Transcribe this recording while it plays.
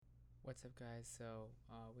What's up, guys? So,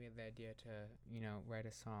 we had the idea to, write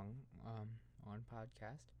a song on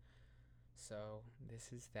podcast. So, this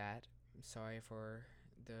is that. Sorry for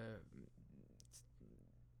the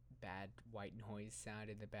bad white noise sound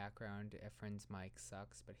in the background. Efren's mic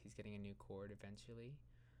sucks, but he's getting a new cord eventually.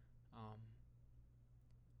 Um,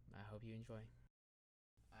 I hope you enjoy.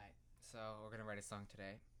 Alright, so we're gonna write a song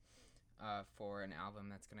today for an album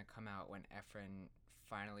that's gonna come out when Efren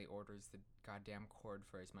finally orders the goddamn cord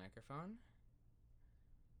for his microphone.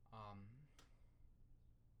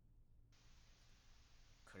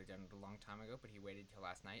 Could have done it a long time ago, but he waited till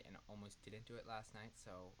last night and almost didn't do it last night.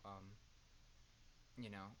 So,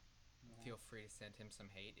 feel free to send him some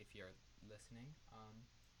hate if you're listening.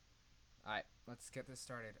 Alright, let's get this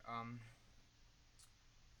started.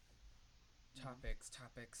 Topics.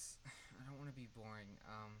 I don't want to be boring.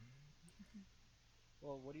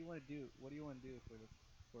 Well, what do you want to do? What do you want to do for this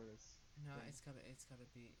No, thing? it's gotta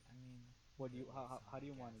be. I mean, What do good you love song, how do I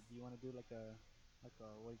you want guess. it? Do you want to do like a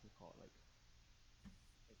what is it called? Like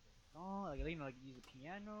a song, like use a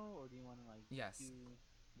piano, or do you want to like Yes, do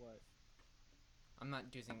what? I'm not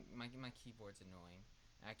using my keyboard's annoying.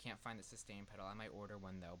 I can't find the sustain pedal. I might order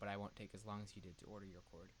one though, but I won't take as long as you did to order your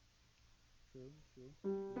cord. True, true.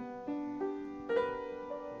 Definitely.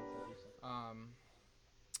 Because I do suck. Um,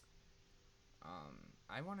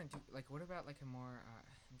 I want to do like what about like a more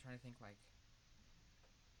I'm trying to think like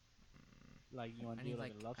Like you want I to do need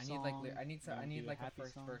like like a love I need like song? You I want to need do a like a happy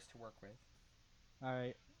first song? verse to work with. All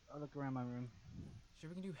right, I'll look around my room. Sure,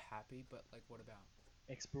 we can do happy, but like what about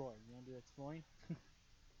Explore. You want to do exploring?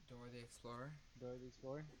 Dora the Explorer? Dora the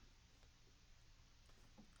Explorer.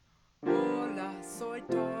 Hola, soy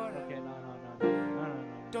Dora. Okay, no.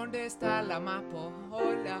 ¿Dónde está la mapa?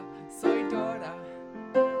 Hola, soy Dora.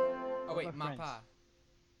 Oh What wait, about Friends? mapa.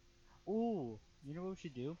 Ooh, you know what we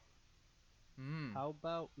should do? Hmm. How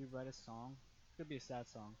about we write a song? It could be a sad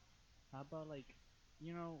song. How about like,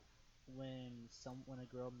 you know, when a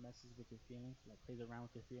girl messes with your feelings, like plays around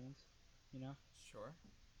with your feelings, you know? Sure.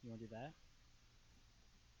 You wanna do that?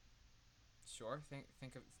 Sure.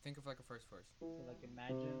 Think of like a first verse. So like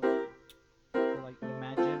imagine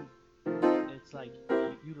it's like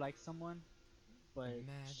you like someone, but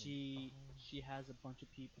Imagine. she has a bunch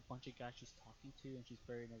of people, a bunch of guys she's talking to, and she's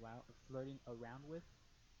flirting around with,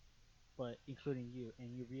 but including you,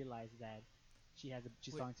 and you realize that she's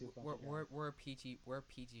Wait, talking to a bunch of guys. we're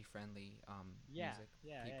PG friendly Yeah, music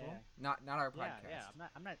yeah, yeah, people. yeah, Not our yeah, yeah.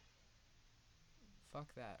 podcast. I'm not.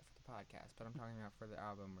 Fuck that for the podcast, but I'm talking about for the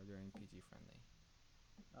album we're doing PG friendly.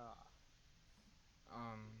 Uh,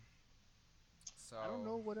 Um I don't so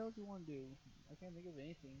know what else you want to do. I can't think of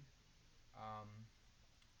anything. um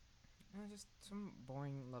just some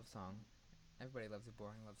boring love song. Everybody loves a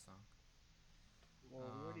boring love song. Well,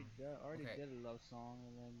 we already Okay. did a love song,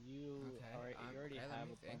 and then Okay. you already Okay, let have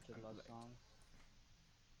me a think. bunch of love songs.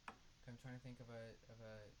 I'm trying to think of a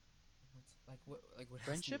what's what else do you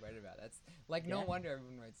Friendship, write about? That's like no death, wonder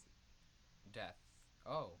everyone writes death.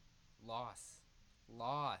 Oh, loss.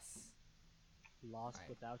 Loss. lost Alright.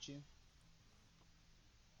 without you.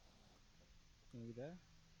 Can you there?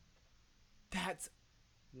 That's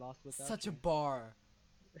Lost without such a you. bar.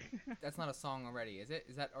 That's not a song already, is it?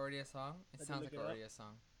 Is that already a song? It I did sounds look like it up. already a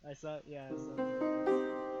song. I saw. Yeah, I saw.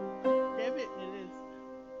 Damn it! It is.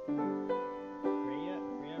 Freya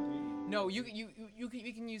Reading. No, you can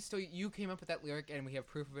use still. You came up with that lyric, and we have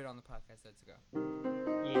proof of it on the podcast. Let's go.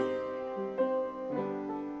 Yeah.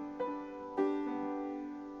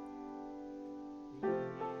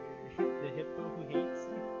 The hippo who hates.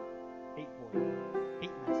 Hate boy.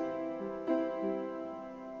 Hate master.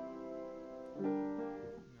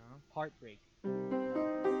 No, Heartbreak. No.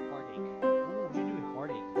 Heartache. Ooh, we should do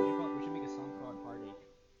heartache. We should make a song called Heartache.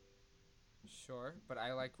 sure, but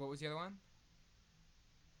I like. What was the other one?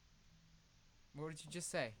 What did you just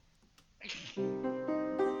say?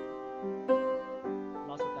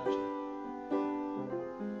 Lost without you.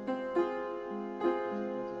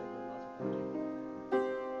 That's what I did. Lost without you.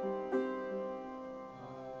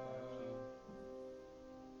 Lost without you.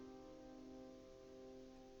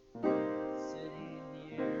 Sitting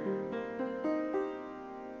here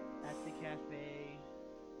at the cafe.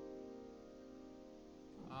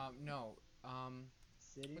 No.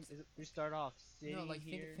 Sitting. What's Is it, we start off no sitting like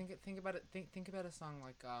here. think about it. Think about a song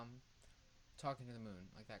like talking to the moon,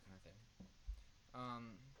 like that kind of thing.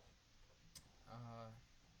 Um. Uh.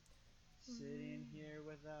 Sitting here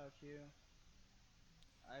without you.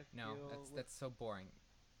 I No, feel with. that's so boring.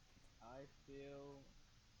 I feel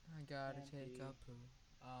I gotta take a empty. poo.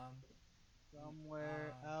 Um.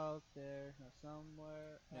 Somewhere out there, no,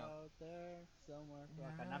 somewhere No. out there, somewhere.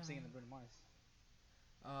 Okay, now I'm singing the No. Bruno Mars.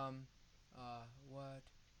 What? What?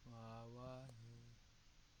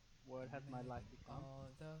 What has my life become? All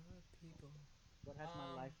the people. What has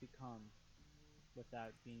my life become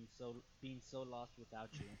without being so lost without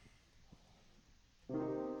you?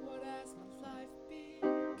 What has my life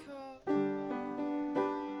become?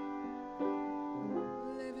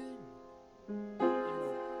 Living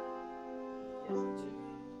Yes, without you.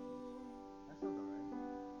 living. That sounds alright.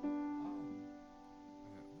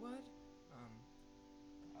 What?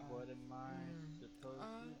 What am I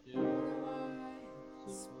supposed to do? What am I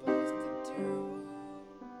supposed to do?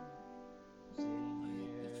 Sitting It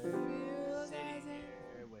here, feels sitting as if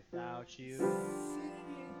here without you. sitting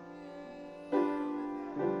here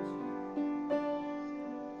without you.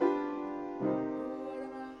 What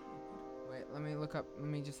am I? Wait, let me look up. Let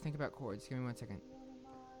me just think about chords. Give me 1 second. What am I?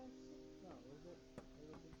 No, what was it? I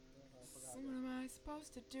forgot. What am I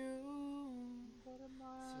supposed to do? What am I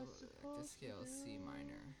So, the supposed to scale is C do?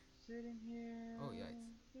 minor. Sitting here Oh,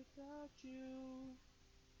 yikes. without you.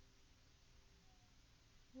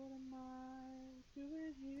 What am I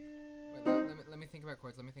doing here? Wait, let me think about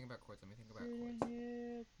chords. Let me think about chords. Let me think about Sitting chords.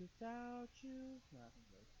 here without you. No, I think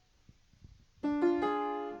good.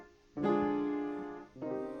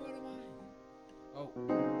 What am I? Oh,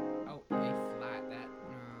 A flat. That.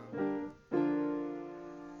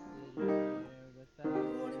 Sitting here without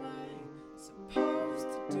What am you. I supposed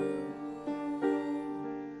to do?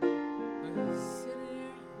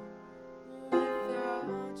 Sitting here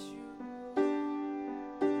without you.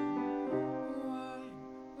 What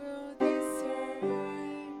will they say?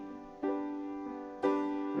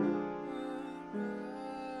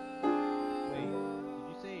 Wait,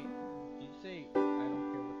 did you say I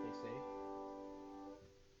don't care what they say?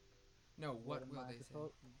 No, what am will I they say?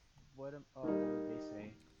 supposed? What am? Oh, what would they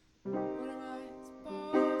say? What am I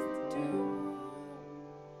supposed to do?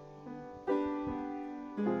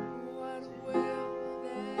 What will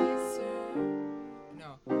they say? No.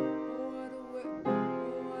 What will they say?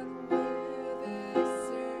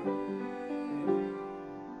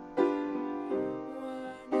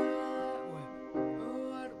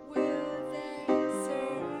 What will they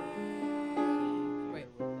say? Wait.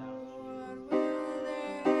 Without What you. will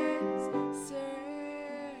they say?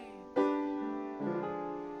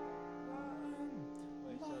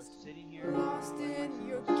 Wait, so Lost, sitting here. lost What am I in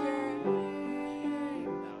your supposed to do? game.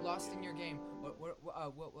 Without Lost you. in your game. What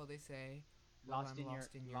will they say? While I'm lost in your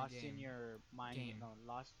game. in your mind. Game. No,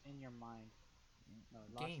 lost in your mind. No,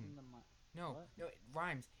 lost Game. in the mind. No, What? no, it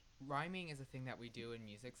rhymes. Rhyming is a thing that we do in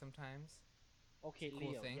music sometimes. Okay, It's a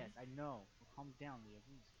cool Leo. thing. Yes, I know. Well, calm down, Leo.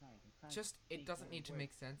 Jesus Christ. I'm trying Just, to it think doesn't every need to word.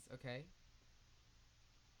 make sense, okay?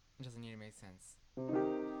 It doesn't need to make sense. What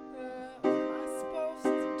am I supposed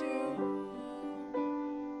to do?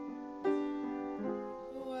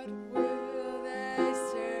 What will they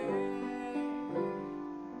say?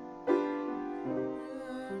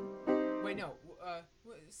 Wait, no.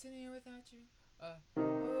 Sitting here without you.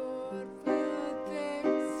 What will they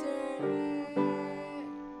say?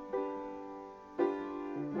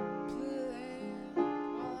 Playing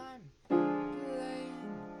while I'm playing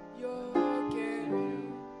your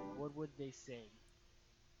game. What would they say?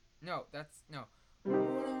 No, that's no.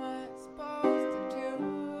 What am I supposed to do?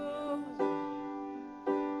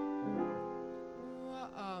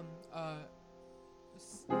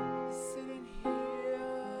 Sitting here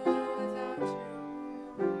without you.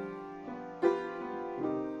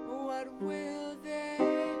 What will they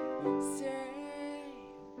say?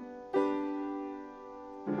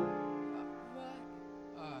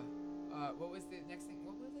 What was the next thing?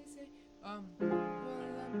 What will they say? While I'm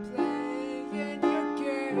playing your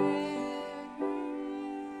game.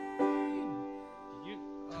 Did you?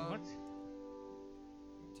 What?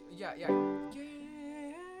 Yeah.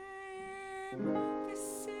 Game.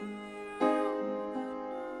 This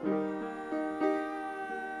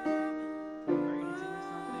Are you gonna sing this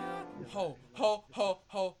song, Leo? Because Ho, ho, ho,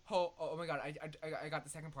 ho, ho. Oh my god, I got the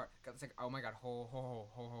second part. Got the second. Oh my god, ho, ho, ho,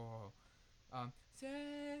 ho, ho, ho. Say.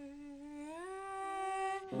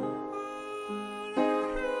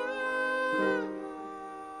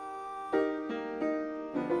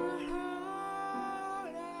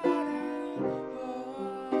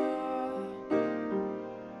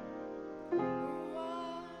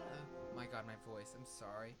 My god, my voice. I'm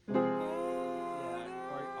sorry. Are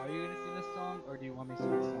you gonna sing this song, or do you want me to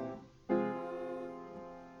sing this song?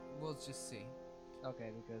 We'll just see.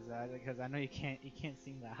 Okay, because I know you can't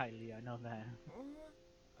sing that high, Leo. I know that.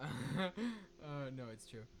 No, it's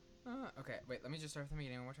true. Okay, wait, let me just start from the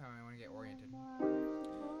beginning one more time. I want to get oriented.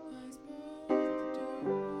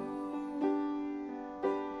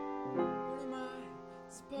 What am I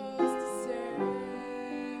supposed to say?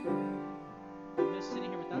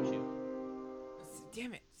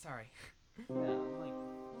 Sorry. Yeah, I'm like,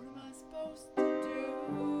 What am I supposed to do?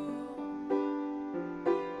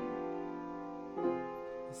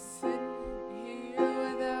 Sitting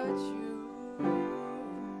here without you.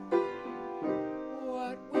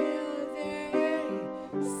 What will they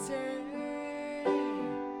say?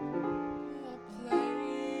 I'll play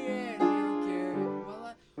in your game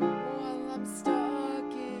while I'm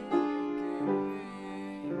stuck in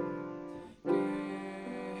your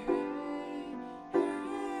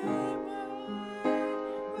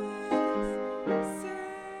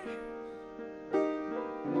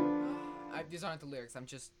these aren't the lyrics. I'm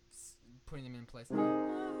just putting them in place.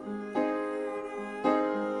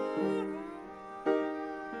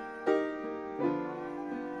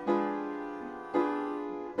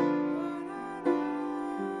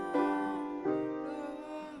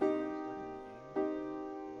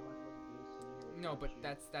 No, but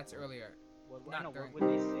that's earlier. I know. What would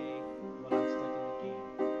they say while I'm stuck in the game?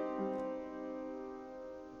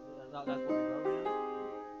 That's what we wrote now.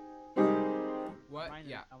 What?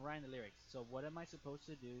 Yeah. I'm writing the lyrics. So what am I supposed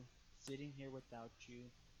to do sitting here without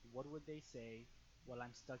you? What would they say while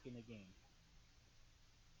I'm stuck in the game?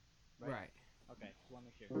 Right. Okay. Just want to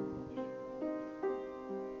make sure.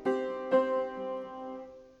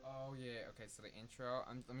 Oh yeah. Okay. So the intro.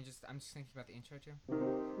 I'm just thinking about the intro too.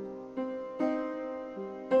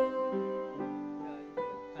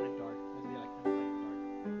 Kind of dark. Let's be like kind of like dark.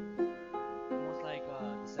 Almost like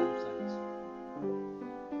the Sound of Silence.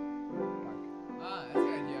 Dark. Ah, that's a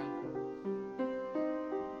good idea.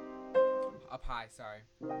 Up high. Sorry.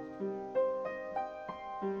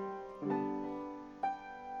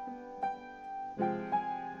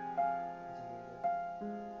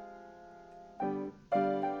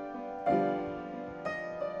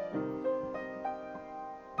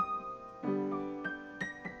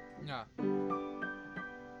 No.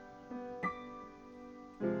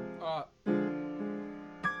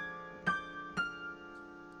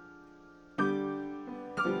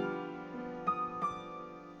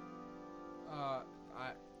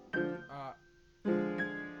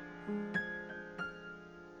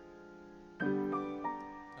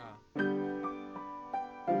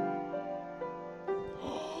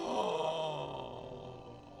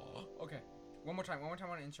 Okay. One more time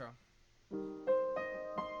on the intro.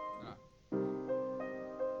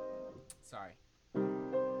 Sorry.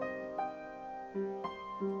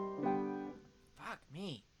 Fuck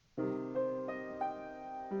me.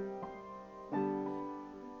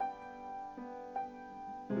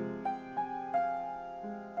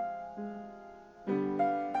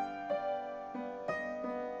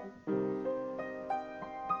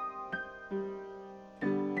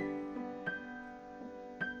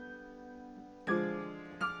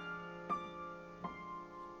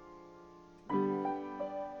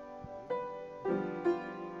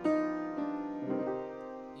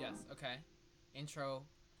 Yes, okay. Intro.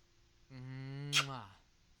 Mwah.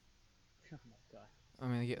 Oh my god. I'm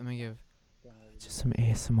gonna give just some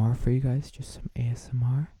ASMR for you guys. Just some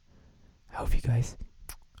ASMR. I hope you guys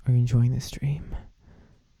are enjoying the stream.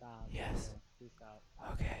 Stop. Yes. Please stop.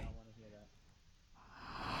 Okay. I don't want to hear that.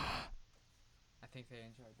 I think they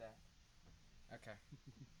enjoyed that. Okay.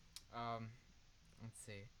 Let's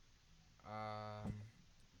see.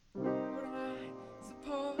 What am I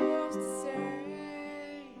supposed to say?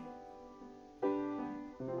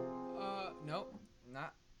 Nope.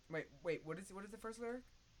 Not. Wait. What is the first lyric?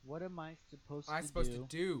 What am I supposed I'm to supposed do to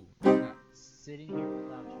do. sitting here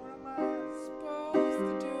without you? What am I supposed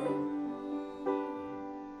to do?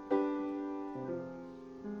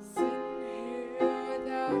 Sitting here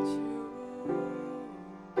without you.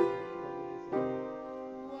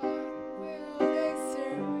 What will they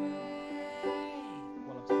say?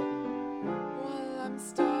 While I'm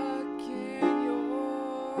stuck in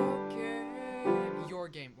the game. Your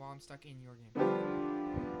game. While I'm stuck in your game.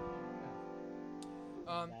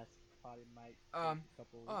 That's probably might take a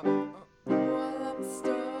couple. While I'm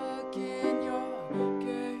stuck in your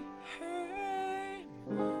game.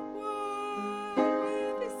 What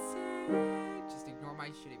will they say? Just ignore my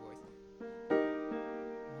shitty voice.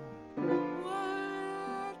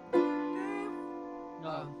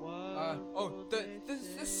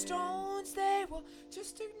 The stones they will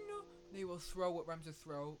just ignore. They will throw. What rhymes with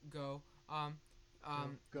throw? Go.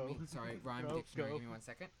 Go. Sorry, rhyme Go, dictionary. go. Give me 1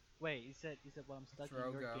 second. Wait, you said while I'm stuck Throw,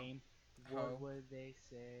 in your go. game. Ho. What would they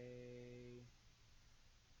say?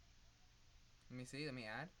 Let me see. Let me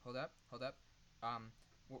add. Hold up.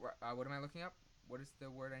 What am I looking up? What is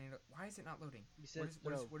the word I need? Why is it not loading? You said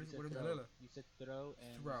throw. You said throw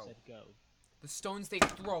and Throw. you said go. The stones they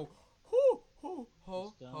throw. Ho ho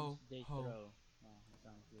ho The stones ho they ho. throw. Oh, that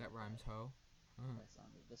sounds really That rhymes ho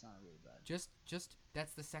That sounded really bad. Just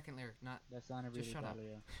that's the second lyric, not That sounded really just shut bad, up.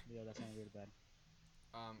 Leo, that sounded really bad.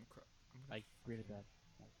 Like Really bad.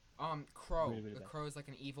 crow. Really, really The bad. crow is like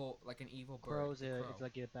an evil bird. Crow's The crow. it's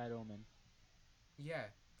like a bad omen. Yeah.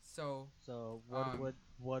 So So what would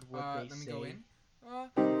they let me say? go in.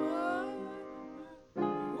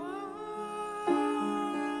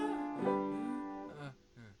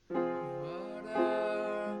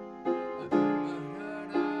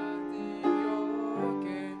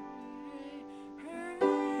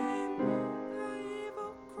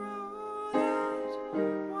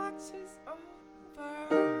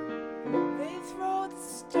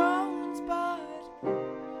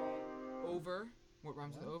 Over. What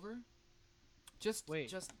rhymes with over? Just What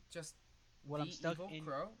the I'm stuck evil in.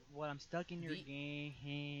 crow. What I'm stuck in your The-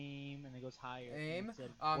 game, and it goes higher. Aim. And it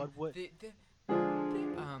said, what would?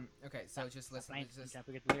 Okay, so just listen. I Just can't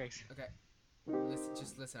forget the lyrics. okay. Listen.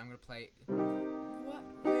 Just listen. I'm gonna play. What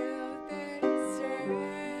will they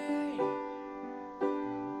say?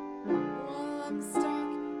 While I'm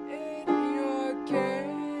stuck in your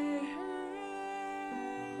game.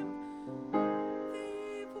 The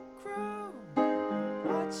evil crow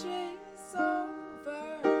watches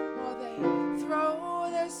over while they throw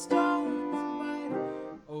their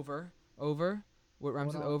stones. Over. What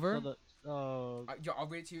rhymes with over? I'll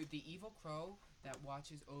read it to you. The evil crow that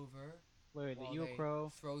watches over. Wait, the while evil they crow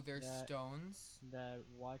throw their stones. that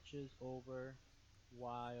watches over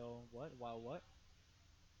while what?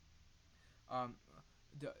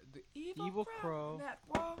 The evil crow that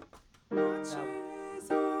watches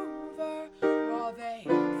over while they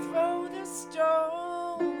throw their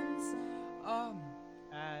stones.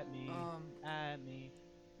 At me.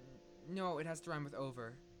 No, it has to rhyme with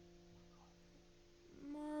over.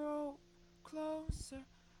 More closer.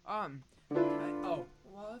 While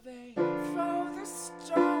they throw their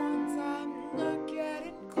stones, I'm not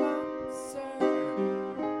getting closer.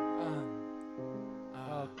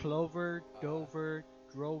 Clover, Dover,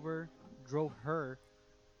 Drover, drove her.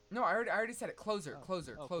 No, I already said it. Closer.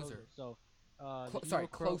 So, Sorry,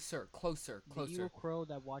 crow, closer. The evil crow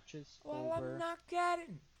that watches Well, over I'm not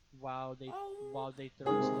getting. while they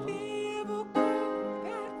throw the stones. The evil crow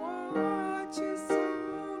that watches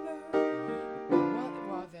over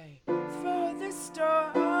while they throw the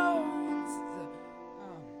stones.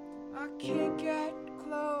 I can't get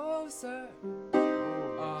closer.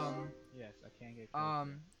 Yes, I can't get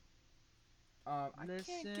closer. I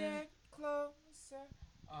can't get closer.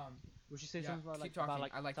 Would you say something about keep talking.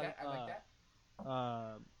 I like that.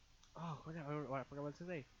 I forgot what to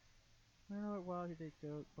say. While they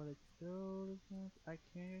go, I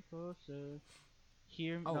can't get closer.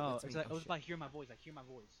 It was about hear my voice. Like hear my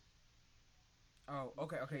voice. Oh,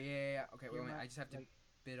 okay, yeah. Okay, wait a minute. I just have to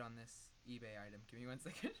bid on this eBay item. Give me 1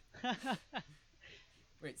 second.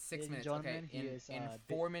 Wait, 6 minutes. Okay, in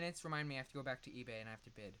 4 minutes, remind me I have to go back to eBay and I have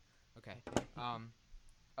to bid. Okay.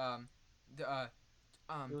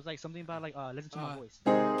 It was like something about like listen to my voice.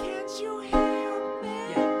 Can't you hear me?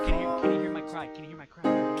 Yeah. Can you hear my cry? Can you hear my cry?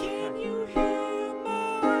 Can you hear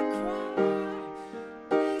my cry?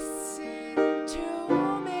 Listen to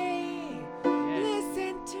me. Yes.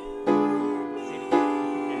 Listen to me. Say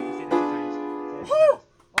that 2 times. Woo! Oh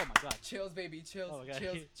my god. Chills, baby. Chills. Oh my God.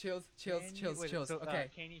 Chills. Okay.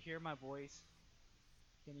 Can you hear my voice?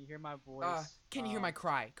 Can you hear my voice? Can you hear my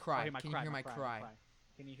cry? Can you hear my cry?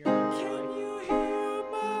 Can you hear my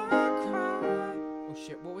cry? Oh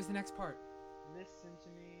shit! What was the next part? Listen to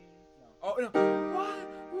me. No. Oh no!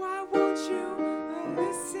 Why won't you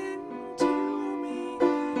listen to me?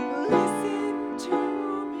 Listen to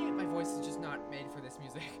me. My voice is just not made for this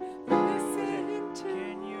music. Listen to.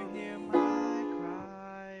 Can you hear my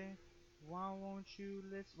cry? Why won't you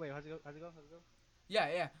listen? Wait, how's it go?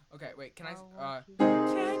 Yeah. Okay, wait. Can I?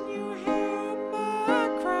 Can you hear my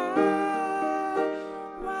cry?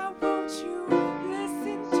 Why won't you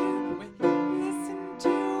listen to me?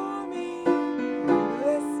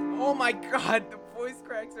 Listen. Oh my God, the voice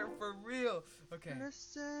cracks are for real. Okay.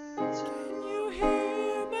 Listen Can you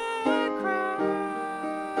hear my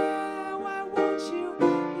cry? Why won't you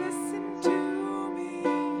listen to me?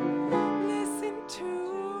 Listen to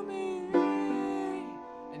me.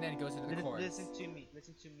 And then it goes into the chorus. Listen to me,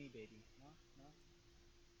 baby. No.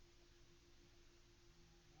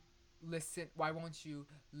 Listen. Why won't you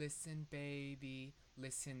listen, baby?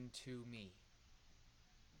 Listen to me.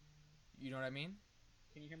 You know what I mean?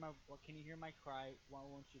 Can you hear my cry? Why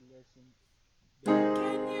won't you listen?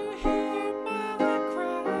 Can you hear my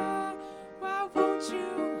cry? Why won't you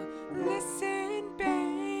listen,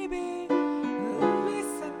 baby?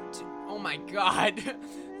 Listen to. Oh my God.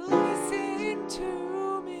 Listen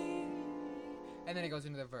to me. and then it goes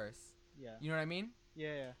into the verse. Yeah. You know what I mean?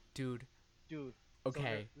 Yeah. Dude. So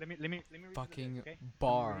Okay. let me read fucking you the lyrics, okay?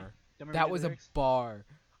 bar. That was a bar.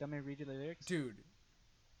 Let me read you the lyrics. Dude.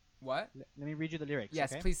 What? Let me read you the lyrics.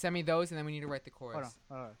 Yes, okay? Please send me those, and then we need to write the chorus.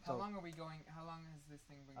 Hold on. How long are we going? How long has this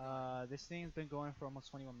thing been going? This thing's been going for almost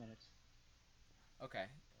 21 minutes. Okay.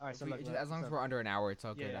 All right. So as long as we're under an hour, it's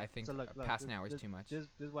all good. Yeah. I think so look, past an hour is too much. This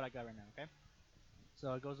is what I got right now. Okay.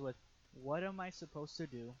 So it goes with, "What am I supposed to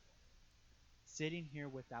do, sitting here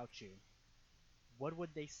without you? What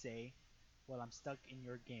would they say, while I'm stuck in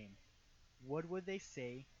your game? What would they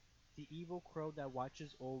say? The evil crow that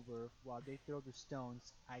watches over while they throw the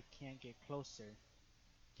stones. I can't get closer.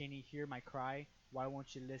 Can you hear my cry? Why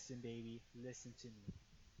won't you listen, baby? Listen to me."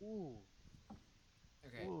 Ooh.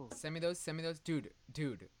 Okay. Ooh. Send me those, dude.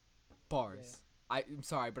 Bars. Yeah. I'm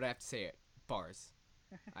sorry, but I have to say it. Bars.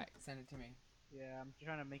 Alright, send it to me. Yeah, I'm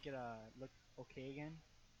trying to make it look okay again.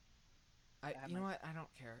 You know what? I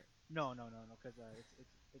don't care. No, because it's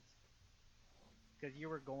because you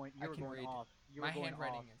were going off. My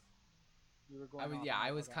handwriting is. You were going off.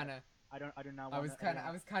 I was kind of. I do not. I was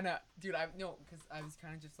kind of. Dude, because I was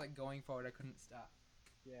kind of just like going forward. I couldn't stop.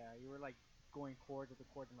 Yeah, you were like going chord with the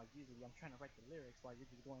chord. I'm like, Jesus, I'm trying to write the lyrics while you're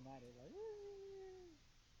just going at it. Like,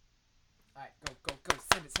 alright, go.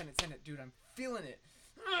 Send it, dude. I'm feeling it.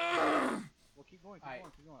 Well, keep going.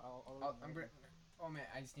 Oh man,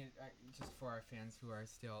 I just need just for our fans who are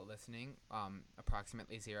still listening.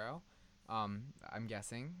 Approximately 0. I'm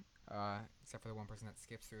guessing. Except for the one person that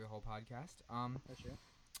skips through the whole podcast. That's true.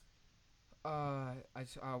 I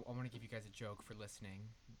want to give you guys a joke for listening.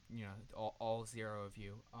 You know, all 0 of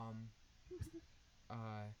you.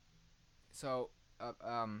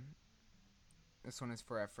 This one is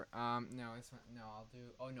for effort. No, this one. No, I'll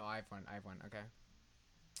do. Oh no, I have one. Okay.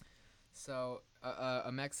 So,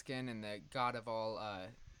 a Mexican and the god of all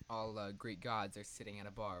Greek gods are sitting at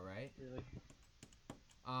a bar, right? Really?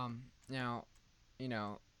 Now, you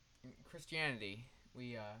know, in Christianity,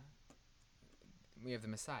 we have the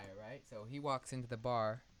Messiah, right? So he walks into the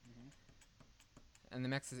bar, and the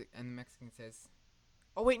Mexican says,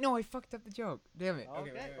 "Oh wait, no, I fucked up the joke. Damn it."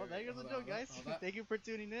 Okay. Well, there goes the joke, guys. Thank you for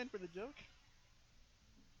tuning in for the joke.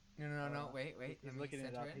 No. Wait. He's looking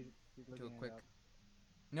it up. He's looking do a quick. it up.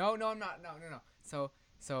 No, I'm not. No. So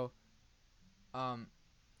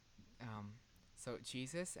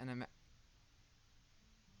Jesus and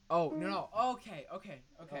Oh no. Okay.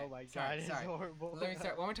 Oh my God, it's horrible. Let me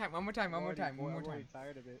start one more time. I'm already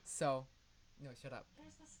tired of it. So, no, shut up.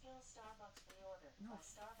 Here's the skill Starbucks pre-order. No,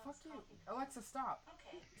 Starbucks fuck you, coffee. Alexa. Stop.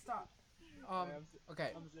 Okay. Stop.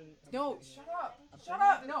 Okay. I'm No, singing- shut up. I'm Shut singing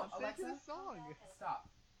up. the- No, I'm singing Alexa. the song. Stop.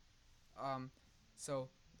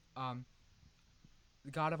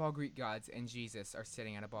 The god of all Greek gods and Jesus are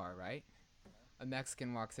sitting at a bar, right? A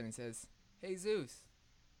Mexican walks in and says, "Hey, Zeus."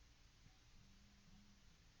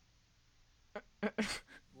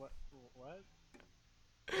 What?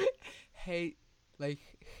 Hey, like,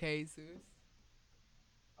 hey, Zeus.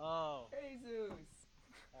 Oh. Hey, Zeus.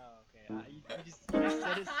 Oh, okay. You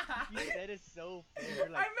said it so fast.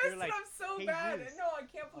 I messed it up so "Hey, bad. Zeus." No, I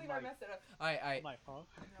can't believe I messed it up. I'm like, huh?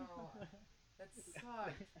 No, that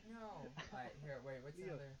sucked. No. Alright, here, wait, what's the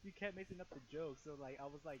other? You kept messing up the joke, so like I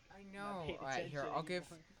was like, I not know. paying Alright, here, attention I'll give.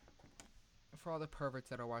 anymore. For all the perverts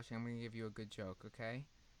that are watching, I'm gonna give you a good joke, okay?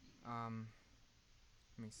 Let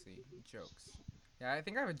me see. Jokes. Yeah, I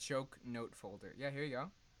think I have a joke note folder. Yeah, here you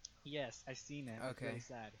go. Yes, I've seen it. Okay. It's really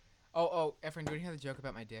sad. Oh, Efren, do you have the joke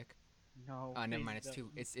about my dick? No. Never mind. It's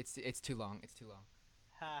too long. It's too long.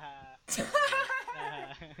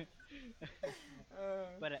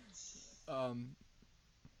 But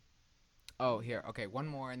Oh, here. Okay, one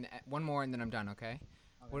more and then I'm done. Okay.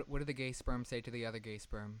 What do the gay sperm say to the other gay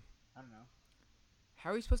sperm? I don't know.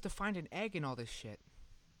 How are you supposed to find an egg in all this shit?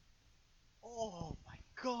 Oh my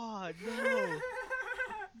God! No.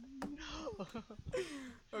 No.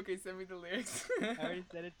 Okay, send me the lyrics. I already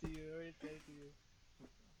said it to you.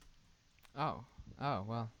 Oh,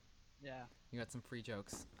 well. Yeah. You got some free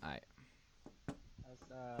jokes. I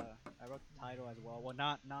wrote the title as well. Well,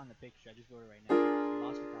 not in the picture. I just wrote it right now.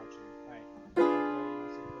 Lost without you. All right. What am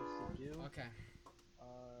I supposed to do? Okay.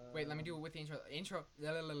 Wait, let me do it with the intro. Intro.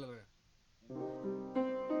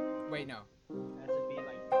 Wait, no. It has to be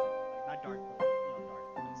like not dark, but dark,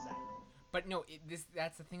 but sad. But no,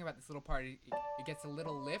 that's the thing about this little part. It gets a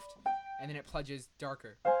little lift, and then it plunges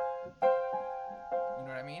darker. You know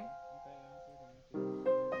what I mean?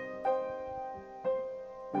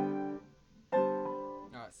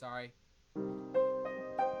 Oh, sorry.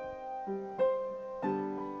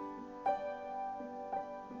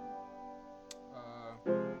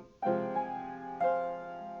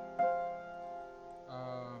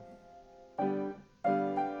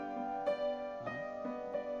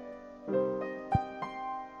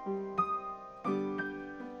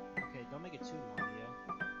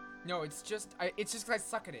 No, it's just it's just 'cause I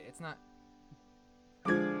suck at it. It's not.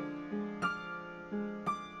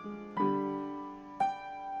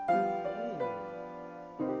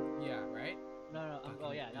 Yeah, right? No.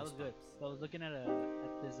 Oh yeah, that was good. So I was looking at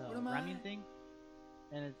this What am ramen I? thing,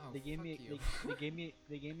 and Oh, they gave me fuck you.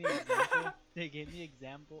 they gave me example. They gave me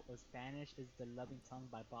example of Spanish is the loving tongue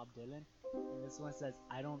by Bob Dylan, and this one says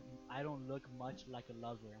I don't look much like a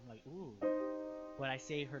lover. I'm like ooh, but I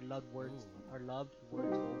say her loved words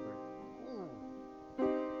over. Ooh.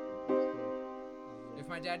 If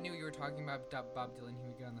my dad knew you were talking about Bob Dylan, he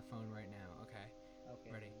would get on the phone right now. Okay.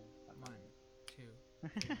 Okay. Ready? 1, 2.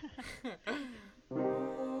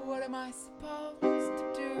 What am I supposed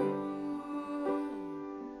to do?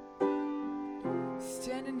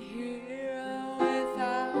 Standing here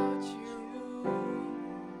without you.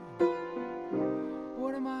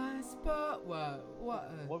 What am I supposed? What?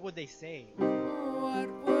 What would they say? What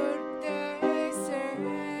would they say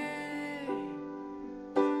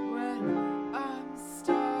when I'm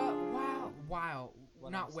stuck? Wow.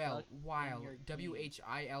 When Not I'm well. stuck in While. your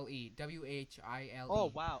WHILE. WHILE.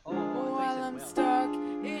 Oh wow. Oh, While I'm well. stuck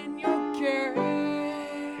in your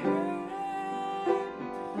game,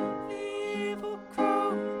 the evil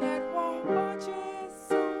crow that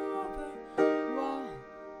watches over.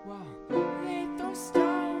 Whoa, they throw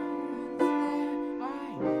stones there. I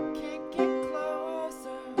can't get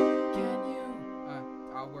closer. Can you?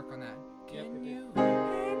 I'll work on that. Can you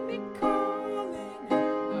hear me calling?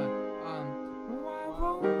 Why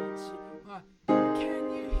won't you? Can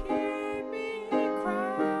you hear me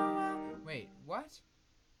cry? Wait, what?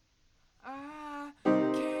 I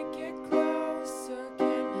can't get closer.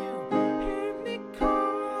 Can you hear me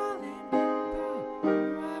calling?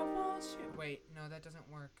 Why won't you? Wait, no, that doesn't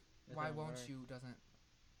work. Why Doesn't won't work. you? Doesn't.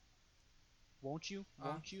 Won't you?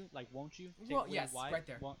 Won't you? Like won't you? Take Well, away yes, why? right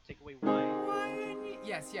there. Won't take away why? Why?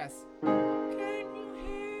 Yes. Can you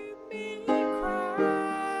hear me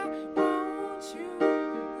cry? Won't you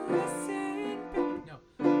listen?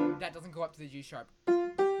 No, that doesn't go up to the G sharp.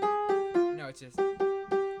 No, it's just. Why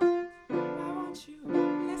won't you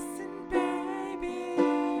listen, baby?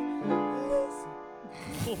 Listen.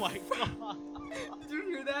 Oh my god. Did you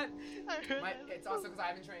hear that? I heard that. It's also because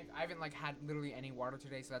I haven't like had literally any water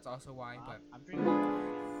today, so that's also why. But I'm drinking water.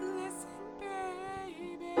 listen,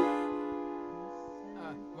 baby.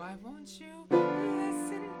 Why won't you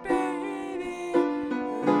listen, baby?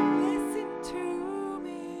 Listen to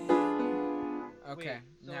me. Okay,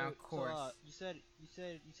 Wait, so, now chorus. So, you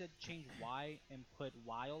said change why and put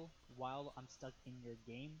while I'm stuck in your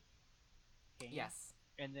game. Yes.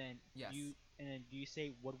 And then Yes. do you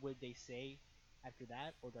say what would they say after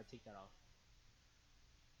that, or do I take that off?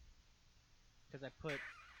 Because I put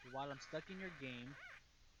while I'm stuck in your game,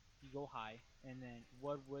 you go high, and then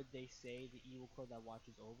what would they say? The evil crow that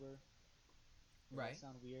watches over. Does Right. that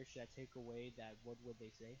sound weird? Should I take away that? What would they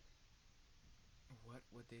say? What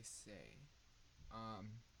would they say?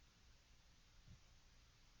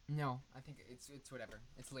 No, I think it's whatever.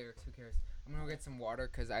 It's lyrics. Who cares? I'm gonna go get some water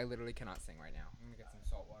because I literally cannot sing right now. I'm gonna get some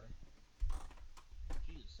salt water.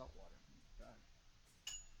 Jesus, salt water. God.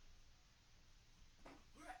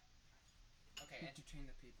 Okay, entertain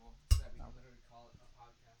the people so that we can literally call it a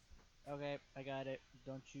podcast. Okay, I got it.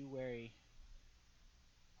 Don't you worry.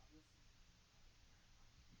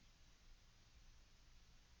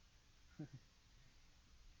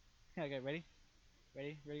 Okay, ready,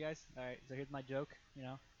 guys. All right. So here's my joke.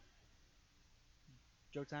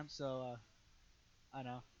 Joke time. So I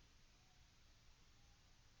know.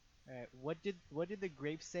 All right. What did the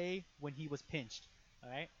grape say when he was pinched? All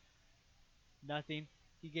right. Nothing.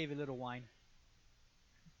 He gave a little wine.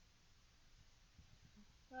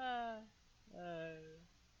 Uh, uh,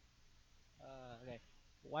 okay.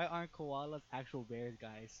 Why aren't koalas actual bears,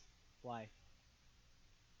 guys? Why?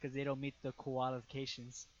 Because they don't meet the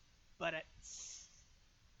qualifications. But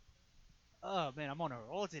oh man, I'm on a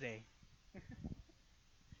roll today.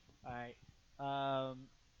 All right.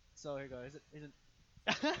 So here goes.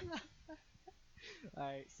 All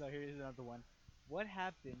right. So here's another one. What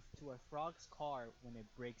happens to a frog's car when it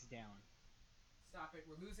breaks down? Stop it!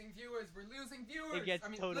 We're losing viewers. It gets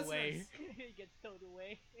towed listeners. away. It gets towed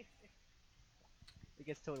away. It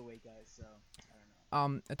gets towed away, guys. So I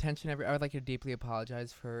don't know. Attention, I would like to deeply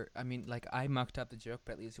apologize for. I mean, like I mucked up the joke,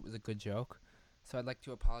 but at least it was a good joke. So I'd like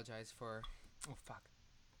to apologize for. Oh fuck.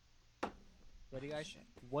 Ready, guys? Shit.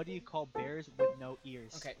 What do you call bears with no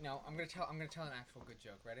ears? Okay, no, I'm gonna tell an actual good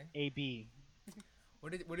joke. Ready? A-B.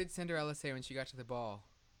 What did Cinderella say when she got to the ball?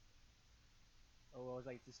 Oh, I was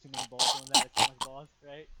like, there's too many balls on that. It's too much balls,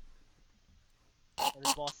 right? Or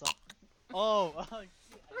this ball suck. Oh, oh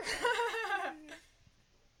shit.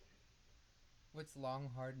 What's long,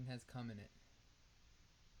 hard, and has cum in it?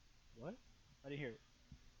 What? I didn't hear it.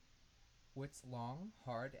 What's long,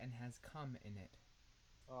 hard, and has cum in it?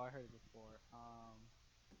 Oh, I heard it before.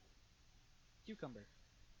 Cucumber.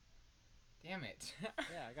 Damn it.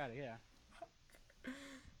 Yeah, I got it. Yeah.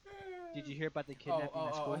 Did you hear about the kidnapping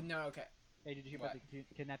at school? No, okay. Hey, did you hear What? about the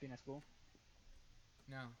kidnapping at school?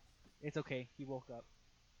 No. It's okay. He woke up.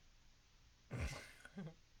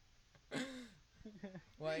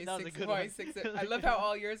 Why That was a six? good Why one. six? That was I a love good how one.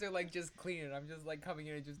 all yours are like just clean, and I'm just like coming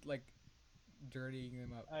in and just like dirtying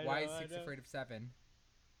them up. I Why know, is I 6 know. afraid of 7?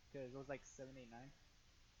 Because it was like 7, 8, 9.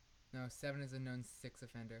 No, 7 is a known 6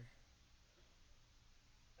 offender.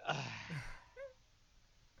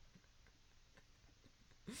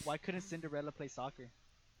 Why couldn't Cinderella play soccer?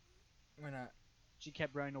 Why not? She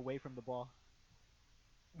kept running away from the ball.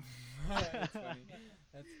 That's funny.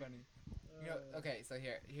 That's funny. You know, okay, so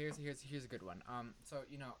here's a good one. So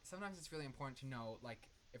sometimes it's really important to know, like,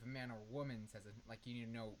 if a man or a woman says it, like, you need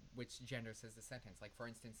to know which gender says the sentence. Like, for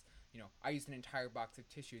instance, I used an entire box of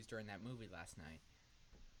tissues during that movie last night.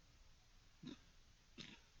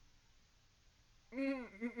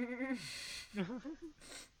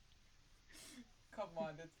 Come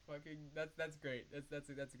on, that's great. That's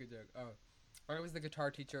a good joke. Oh, why was the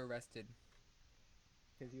guitar teacher arrested?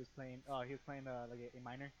 Because he was playing like a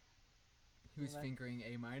minor. He was What? fingering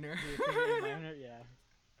A minor. He was playing a minor, yeah.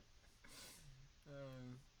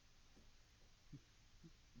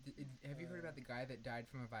 Have you heard about the guy that died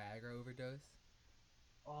from a Viagra overdose?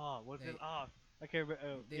 Oh, what's They- it? Oh, I can't remember.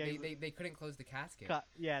 Oh, yeah, he was- They couldn't close the casket.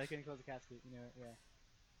 yeah, they couldn't close the casket. Yeah.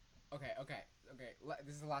 Okay.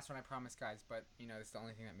 This is the last one, I promise, guys. But this is the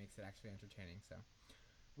only thing that makes it actually entertaining. So,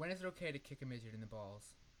 when is it okay to kick a midget in the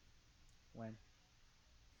balls? When?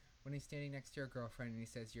 When he's standing next to your girlfriend and he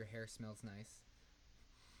says your hair smells nice.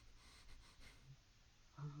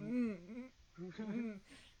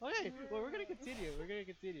 Okay, well, we're gonna continue. We're gonna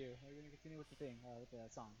continue with the thing, with the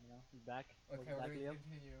song. He's back. Okay, Welcome we're back, gonna Leo.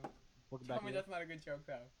 continue. Welcome Tell back, me Leo. that's not a good joke,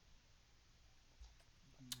 though.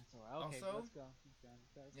 That's alright. Okay, Also- let's go.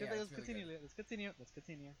 Yeah, Let's it's really continue. good. Let's continue.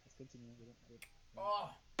 Oh.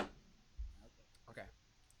 Okay. Okay.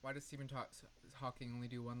 Why does Stephen Hawking only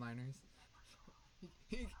do one-liners?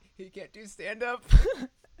 He can't do stand-up. That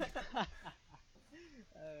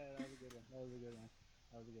was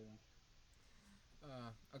a good one.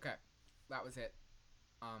 Okay. That was it.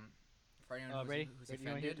 For anyone Ready? who's Ready?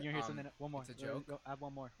 offended, You hear something? One more. it's a joke. I have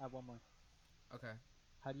one more. Okay.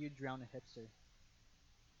 How do you drown a hipster?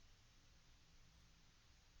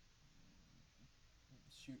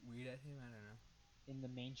 Shoot weed at him? I don't know. In the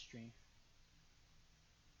mainstream.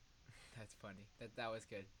 That's funny. That was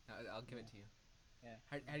good. I'll give it to you. Yeah.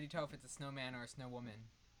 How do you tell if it's a snowman or a snow woman?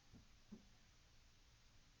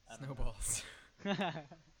 I don't know. Snowballs.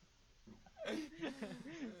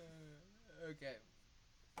 Okay.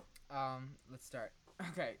 Let's start.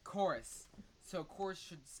 Okay, chorus. So chorus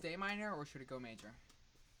should stay minor or should it go major?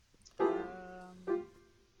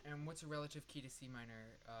 And what's a relative key to C minor?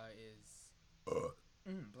 Is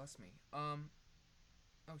bless me. Oh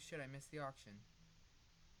shit! I missed the auction.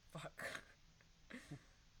 Fuck.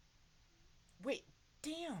 Wait,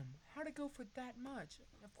 damn! How'd it go for that much?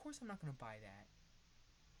 Of course I'm not gonna buy that.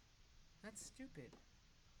 That's stupid.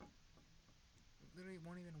 It literally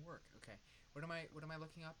won't even work. Okay. What am I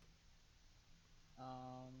looking up? I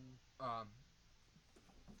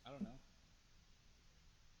don't know.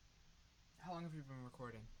 How long have you been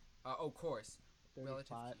recording? Chorus. Relative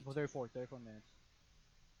 35. key Well, to- 34 minutes.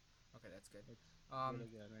 Okay, that's good. It's Um, really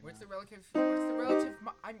good right what's now. the relative? What's the relative?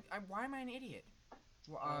 Why am I an idiot?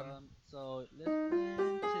 Well, So listen to me.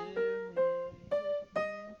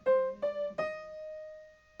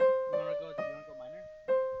 You wanna go minor?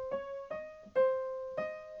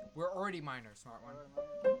 we're already minor, smart one.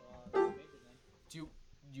 Major then. Do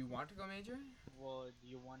you want to go major? Well, do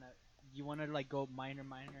you wanna like go minor, and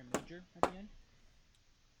major at the end?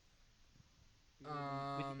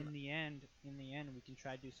 Because in the end, we can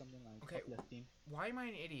try to do something like Okay. uplifting. Why am I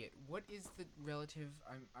an idiot? What is the relative?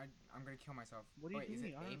 I'm gonna kill myself. What are you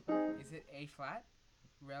Wait, doing? Is it A flat?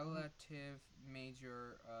 Relative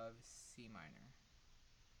major of C minor.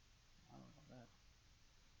 I don't know that.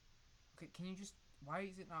 Okay, can you just? Why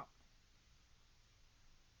is it not?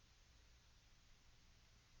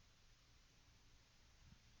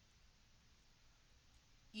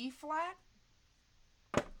 E flat?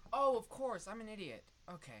 Oh, of course, I'm an idiot.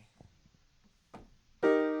 Okay.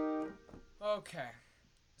 Okay.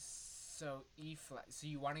 So E flat. So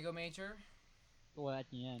you want to go major? Well, at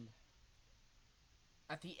the end.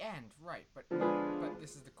 At the end, right? But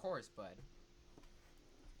this is the chorus, bud.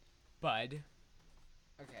 Bud.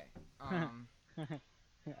 Okay. I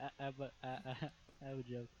have a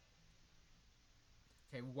joke.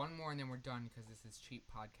 Okay, one more and then we're done because this is cheap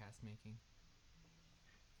podcast making.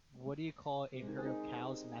 What do you call a herd of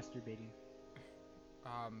cows masturbating?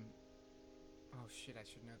 Oh shit, I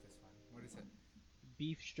should know this one. What is it?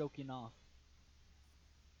 Beef stroking off.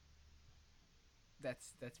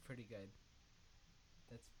 That's pretty good.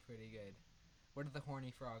 That's pretty good. What did the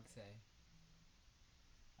horny frog say?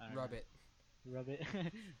 I don't Rub know. it. Rub it.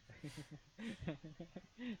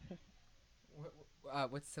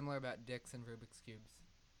 What's similar about dicks and Rubik's cubes?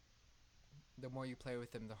 The more you play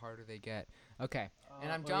with them, the harder they get. Okay,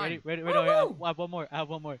 and I'm done. Wait, Woo-hoo! I have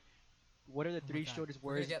one more. What are the Oh my three God. shortest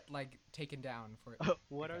We're gonna words? get like taken down for.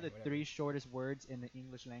 What Okay, are the whatever. three shortest words in the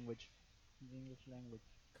English language?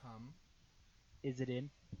 Come. Is it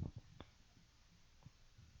in?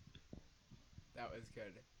 That was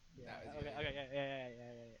good. Yeah. That was Okay. really Okay. good.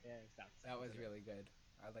 Yeah. Stop. That was really good.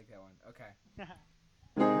 I like that one. Okay.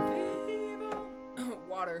 Viva.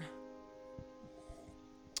 Water.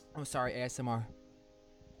 Oh, sorry, ASMR.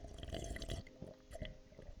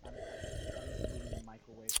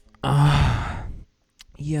 Microwave. Ah,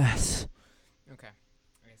 yes. Okay.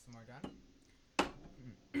 ASMR done.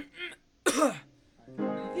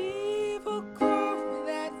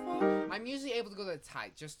 I'm usually able to go that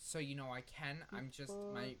tight, just so you know I can. I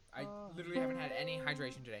literally haven't had any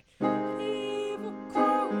hydration today.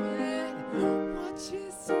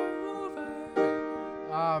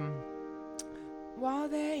 While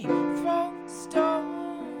they throw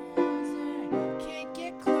stones and can't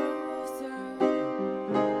get closer,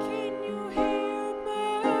 can you hear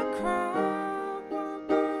my cry?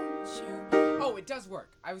 Won't you? Oh, it does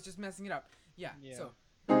work. I was just messing it up. Yeah. So,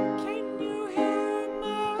 can you hear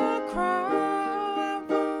my cry?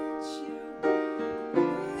 Won't you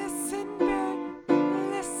listen, baby,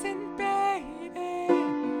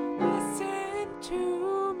 listen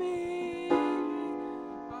to me.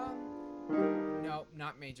 No,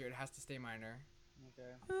 not major. It has to stay minor.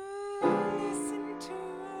 Okay. Listen to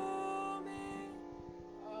me.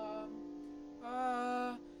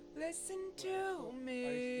 Listen to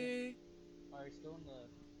me. Are you still in the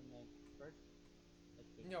first?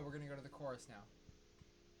 No, we're gonna go to the chorus now.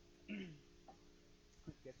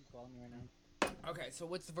 Guess who's calling me right now? Okay, so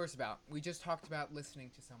what's the verse about? We just talked about listening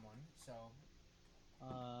to someone, so.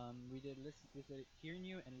 We did hearing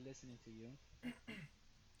you and listening to you.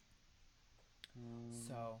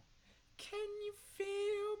 So, can you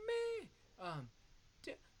feel me?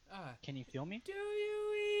 Can you feel me? Do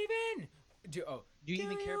you even? Do you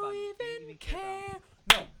even care about me? Do you even care?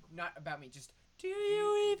 No, not about me. Just do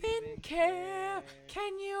you even care?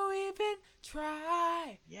 Can you even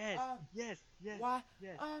try? Yes. Yes. Why?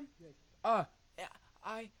 Yes.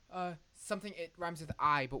 Something. It rhymes with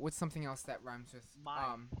I, but what's something else that rhymes with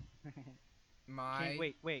My. my?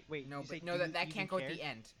 Wait. No, but no, that can't go at the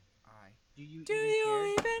end. I. Do you Do even you care?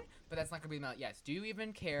 even? But that's not gonna be the melody. Yes. Do you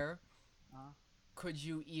even care? Could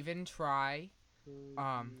you even try? Could you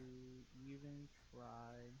even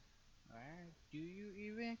try? Alright. Do you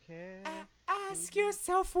even care? Ask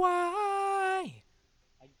yourself why.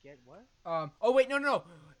 I get what? Oh wait, no.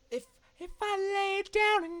 If I lay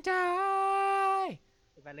down and die.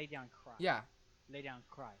 If I lay down and cry. Yeah. Lay down and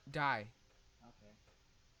cry. Die. Okay.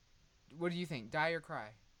 What do you think? Die or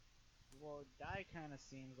cry? Well, die kind of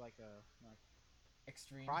seems like a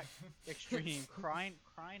Extreme. extreme. Crying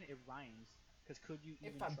it rhymes. Cause could you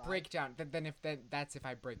even If I try? break down, that's if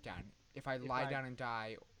I break down. If I lie down and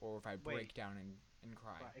die, or if I break down and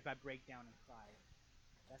cry. If I break down and cry.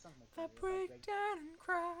 That sounds more If I break down and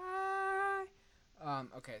cry.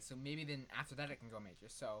 Okay, so maybe then after that it can go major.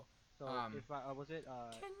 So. So if I was it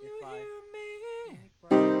Can if you hear me?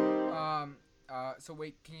 So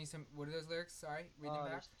wait, can you what are those lyrics? Sorry, read them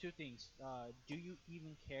back. There's two things. Do you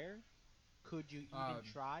even care? Could you even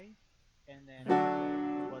try? And then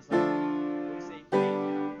it was like, what do you say?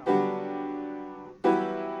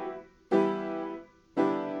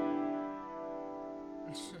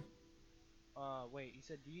 Wait. You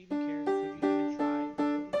said, do you even care? Could you even try?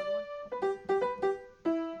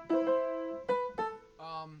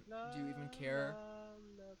 Do you even care?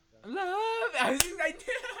 Love.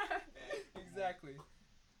 Exactly.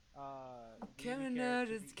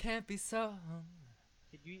 Can't be so.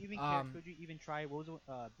 Do you even care? Could you even try? What was it?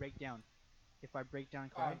 Breakdown. If I break down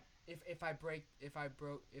and cry. If I break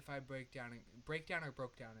down and break down or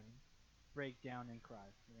broke down and break down and cry.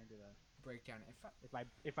 We're gonna do that. Break down.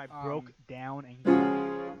 If I broke down and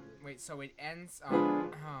cry. Wait. So it ends.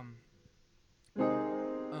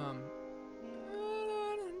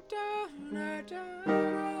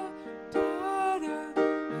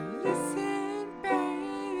 Listen,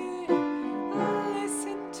 baby.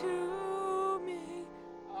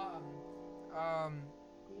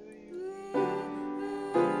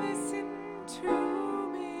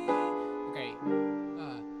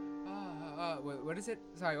 it?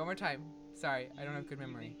 Sorry, one more time. Sorry, I don't have good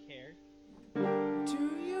memory. Care? Do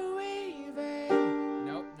you even?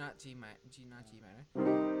 Nope, not G minor. Not G minor.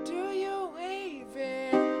 Do you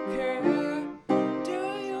even care? Do you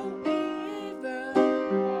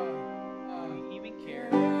even care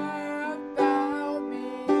about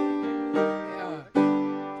me?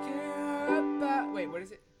 Care about. Wait, what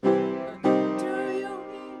is it? Do you?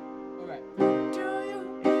 Okay. Do you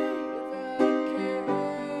even care?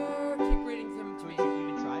 Keep reading them to me.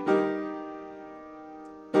 Even try?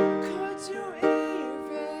 Could you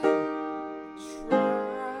even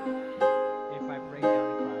try? If I break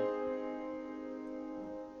down and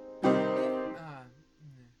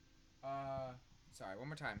cry. Sorry, one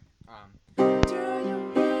more time. Do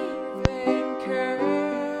you even care?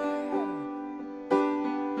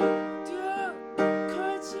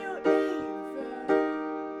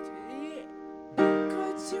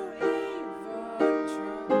 Could you even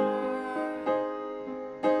try?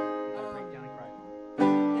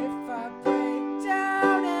 If I break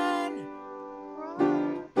down and cry.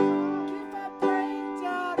 If I break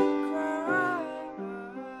down and cry.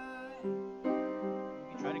 You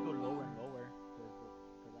can try to go lower and lower, because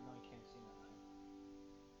I know you can't sing that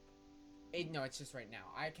high. No, it's just right now.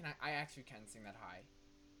 I actually can sing that high.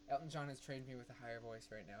 Elton John has trained me with a higher voice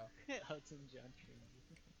right now. Elton John trained you.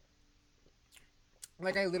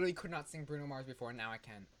 Like I literally could not sing Bruno Mars before, now I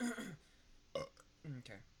can.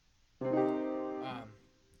 Okay.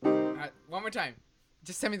 One more time.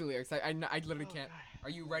 Just send me the lyrics. I literally can't. God. Are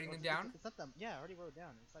you writing them down? It's not that. Yeah, I already wrote it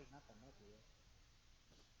down. It's like not that much.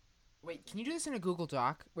 Wait, can you do this in a Google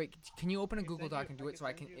Doc? Wait, can you open a I can Google send Doc you- and do I it can so I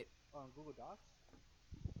send can? you- On Google Docs.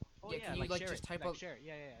 Oh, Yeah, can you, like, share just it. type Like out- share it.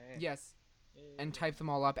 Yeah. Yes, Yeah, and type them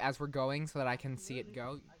all up as we're going so that I can see it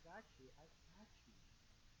go. I got you.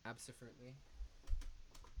 Absolutely.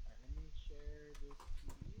 Alright, let me share this to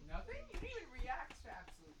you. Nothing? You didn't even react to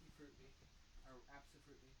absolutely fruity. Or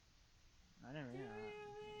absolutely. I never. Yeah.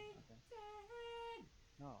 Okay.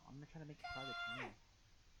 No, I'm gonna try to make it private to me.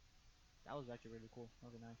 That was actually really cool.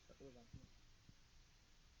 That was nice. That was on here.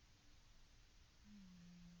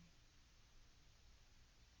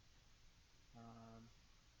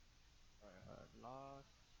 Lost.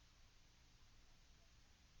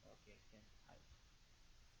 Okay, can type.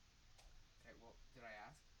 Okay, well, did I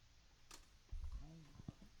ask?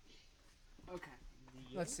 Okay.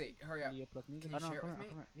 Let's see. Hurry up. Leo plus music. Can you Oh, no, share it come with here, me?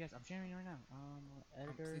 come here. Yes, I'm sharing right now.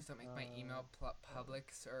 Editor. Please don't make my email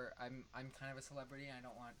public, sir. I'm kind of a celebrity and I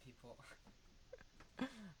don't want people.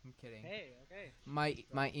 I'm kidding. Hey, okay. My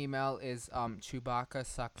email is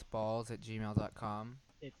chewbacca-sucksballs@gmail.com.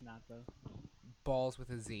 It's not though. Balls with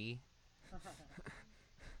a Z.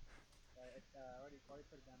 Already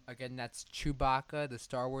put it down. Again, that's Chewbacca, the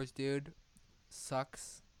Star Wars dude.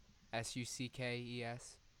 Sucks,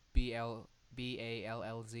 SUCKES,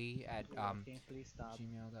 BALLZ at Can you please stop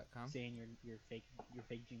gmail.com. saying your fake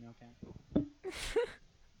Gmail account?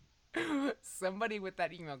 Somebody with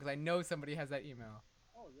that email, because I know somebody has that email,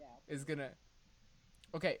 Oh yeah. is gonna.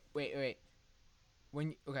 Okay, wait.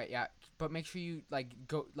 Okay, yeah, but make sure you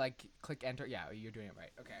click enter. Yeah, you're doing it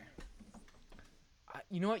right. Okay.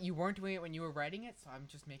 You know what? You weren't doing it when you were writing it, so I'm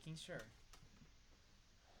just making sure.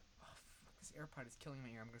 Oh, fuck, this AirPod is killing my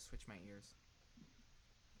ear. I'm gonna switch my ears.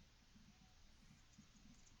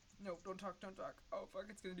 No, don't talk. Oh, fuck,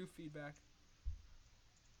 it's gonna do feedback.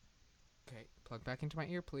 Okay, plug back into my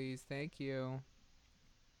ear, please. Thank you.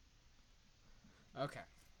 Okay.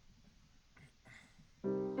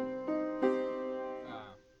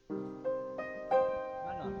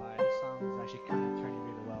 Not gonna lie, this song is actually kind of turning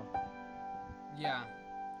really well. Yeah.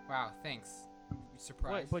 Wow, thanks.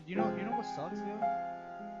 Surprised. But you know what sucks,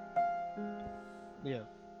 Leo?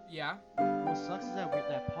 Yeah? What sucks is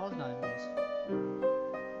that Paul's not in this.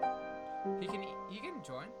 He can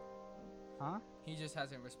join. Huh? He just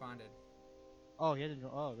hasn't responded. Oh, he hasn't.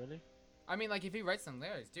 Oh, really? I mean, like, if he writes some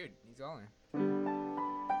lyrics, dude, he's all in.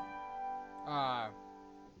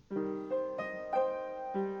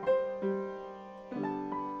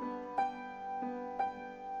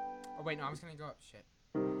 Oh, wait, no, I was gonna go up. Shit.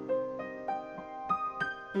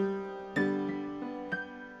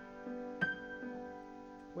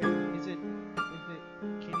 Wait, is it?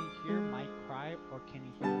 Can he hear my cry or can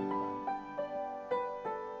he hear me cry?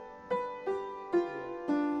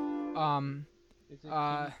 Is it?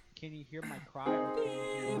 Can he hear my cry or can he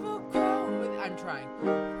hear me cry? I'm trying.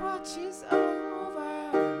 Watch is over.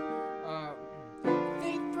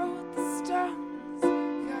 They throw the stones. I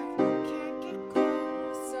can't get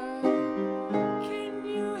closer. Can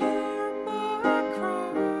you hear my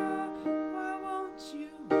cry? Why won't you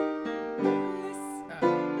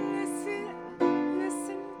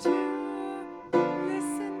listen to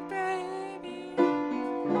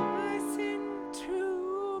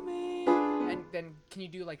Can you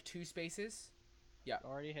do like 2 spaces? Yeah.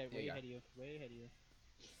 Already ahead. Yeah, Way yeah. ahead of you. Way ahead of you.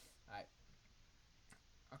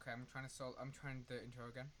 Okay, I'm trying the intro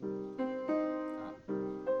again.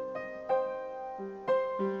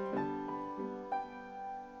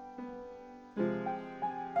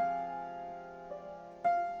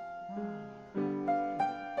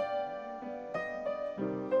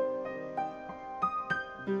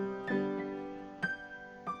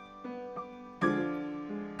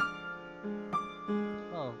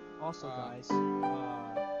 Oh, also, guys,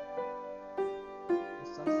 what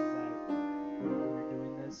sucks is that we're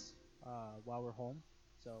doing this while we're home,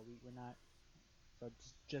 so we're not. So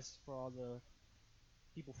just for all the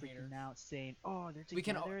people freaking Haters. out saying, "Oh, they're We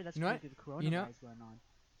can al- together," that's you know because what? the coronavirus You know- going on.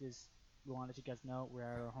 Just we want to let you guys know we're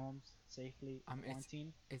at our homes safely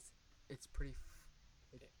quarantined. It's pretty.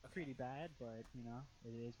 It's okay. pretty bad, but you know it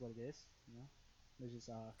is what it is. You know, there's just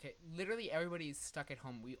Okay, literally everybody is stuck at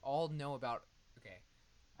home. We all know about. Okay,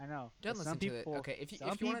 I know. don't but listen some to people, it. Okay, if you some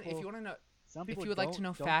want people- to know some if people you would like to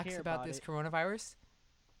know don't facts care about this it. coronavirus,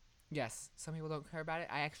 yes, some people don't care about it.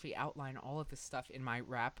 I actually outline all of this stuff in my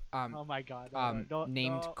rap. Oh my God!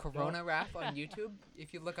 Named don't. Corona Rap on YouTube.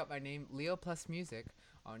 If you look up my name, Leo Plus Music,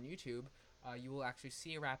 on YouTube, you will actually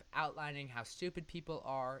see a rap outlining how stupid people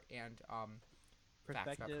are and facts about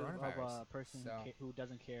Perspective of coronavirus. a person So, who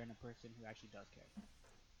doesn't care and a person who actually does care.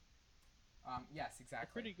 yes, exactly.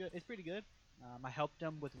 It's pretty good. It's pretty good. I helped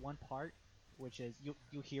them with one part, which is you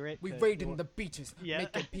hear it. We 'cause raided it the beaches, Yeah.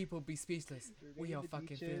 making people be speechless. We We are raided the fucking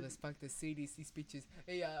beaches. fearless. Fuck the CDC speeches.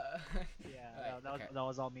 Hey, Yeah, Alright, okay. that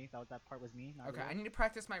was all me. That part was me. Not Okay, Leo. I need to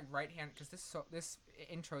practice my right hand because this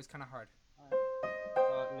intro is kind of hard.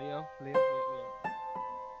 Leo.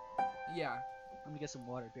 Yeah. Let me get some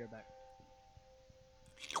water. Be right back.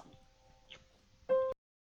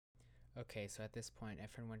 Okay, so at this point,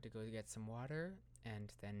 Efren went to go get some water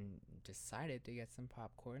and then decided to get some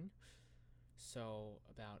popcorn. So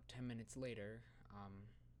about 10 minutes later,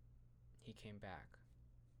 he came back.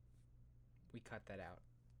 We cut that out.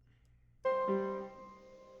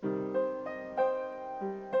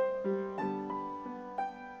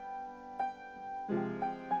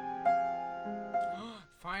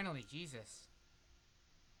 Finally, Jesus.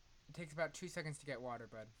 It takes about 2 seconds to get water,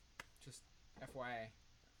 bud. Just FYI.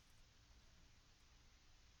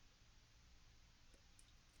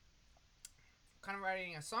 Kind of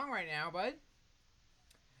writing a song right now, bud.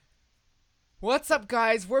 What's up,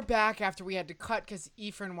 guys? We're back after we had to cut because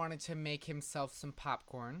Efren wanted to make himself some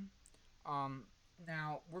popcorn.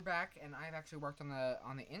 Now we're back, and I've actually worked on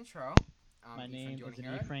the intro. My Efren, name do you wanna is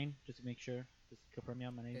hear it? Efrain. Just to make sure, just confirm me.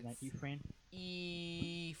 My name is not It's- Efrain.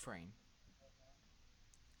 Efrain.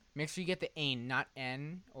 Make sure you get the ain, not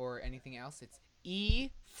N or anything else. It's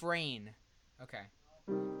Efrain. Okay.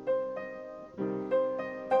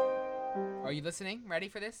 Are you listening? Ready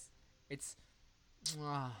for this? It's.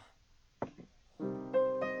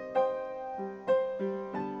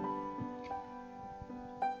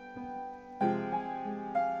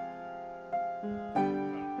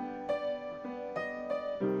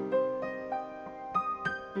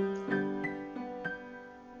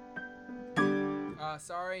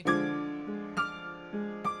 Sorry.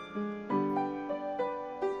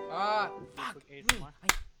 Fuck. Quick ASMR.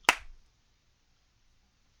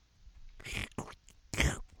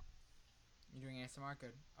 You're doing ASMR?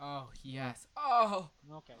 Good. Oh, yes. Oh.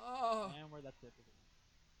 Okay. Oh. And where that's it.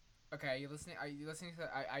 Okay, are you listening to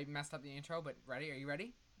I messed up the intro, but ready? Are you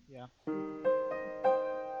ready? Yeah.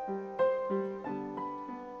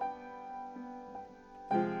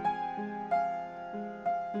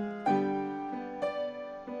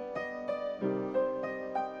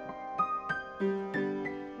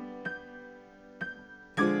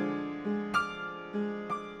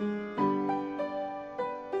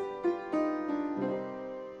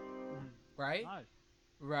 Right? Nice.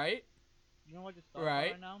 Right? You know what just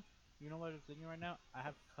Right. right now? You know what is thinking right now? I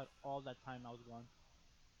have to cut all that time I was gone.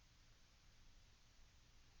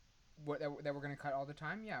 What that we're gonna cut all the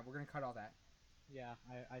time? Yeah, we're gonna cut all that. Yeah,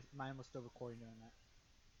 mine was still recording during that.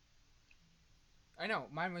 I know,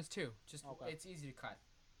 mine was too. Just Okay. it's easy to cut.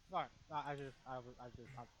 Alright, I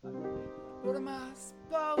What am I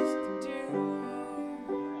supposed to do?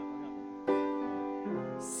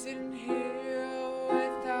 Sitting here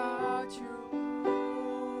without you.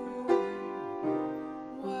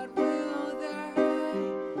 What will they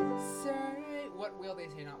say? What will they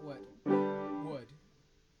say? Not what. Would.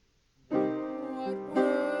 What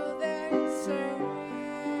will they say?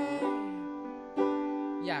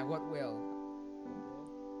 Yeah, what will?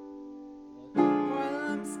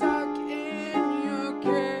 While I'm stuck in your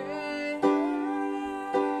cage,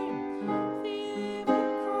 fever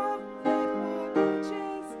crawling, why won't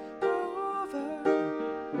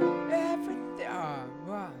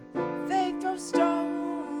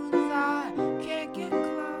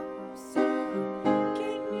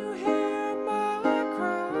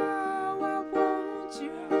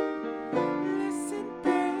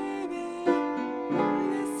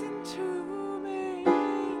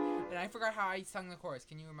I sung the chorus.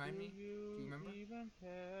 Can you remind me? Do you remember? Even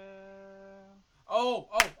care? Oh.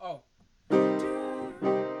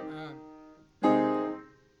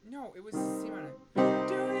 No, it was C minor.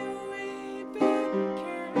 Do you even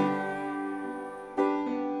care?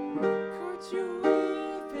 Could you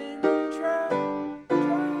even try?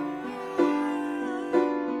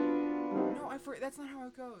 No, I forget. That's not how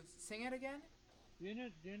it goes. Sing it again.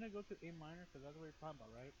 Didn't it go to A minor? Because that's what you're talking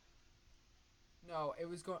about, right? No, it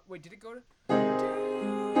was going. Wait, did it go to? Do you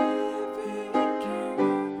even care?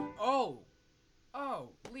 Oh,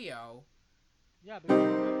 Leo. Yeah, because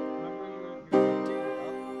remember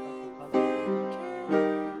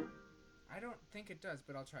I don't think it does,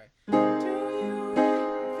 but I'll try. Do you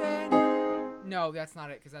even? No, that's not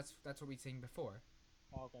it, because that's what we sing before.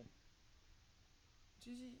 Oh, okay. Do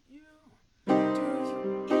you even care? Do you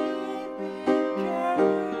even care?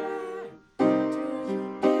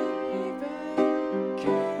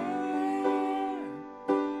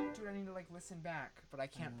 Dude, I need to listen back, but I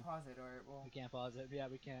can't pause it or it will. We can't pause it. Yeah,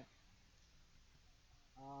 we can't.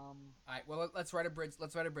 Alright, well let's write a bridge.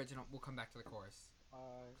 Let's write a bridge and we'll come back to the chorus.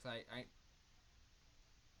 Cause I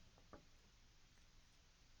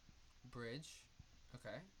bridge.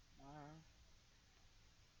 Okay.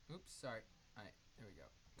 Oops, sorry. Alright, there we go.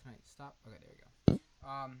 Can I stop? Okay, there we go.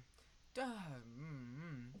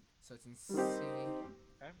 So it's in C.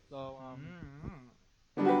 Okay. So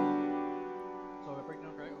so we're breaking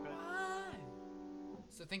down, right? Okay.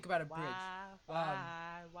 So think about a bridge.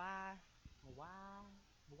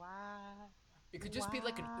 Why? It could just be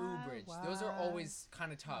like an ooh bridge. Those are always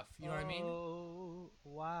kind of tough. You know what I mean?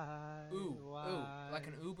 Why? Ooh, like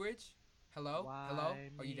an ooh bridge. Hello? Why Hello?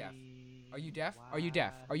 Are you deaf? me? Are you deaf? Why Are you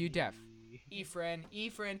deaf? Are you deaf? me? Ephraim.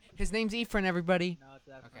 His name's Ephraim, everybody. No, it's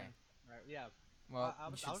that. Okay. Right. Yeah. Well, I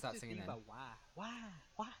we was should stop just singing thinking then. about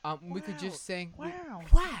why. We could just sing. Wow.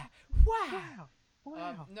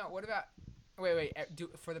 Wow. No. What about? Wait. Do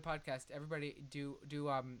for the podcast. Everybody do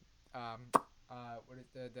what is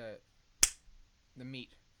the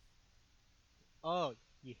meat? Oh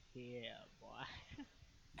yeah, boy.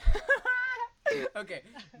 Okay.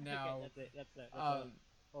 Now. Okay, that's it.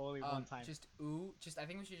 Only one time. Just ooh. I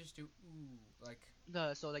think we should just do ooh like.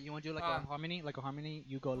 So that you want to do like a harmony,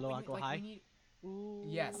 you go low, I go high. Ooh.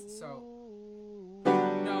 Yes. So.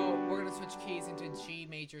 No, we're gonna switch keys into G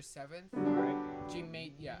major 7th. Alright. G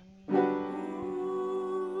major. Yeah.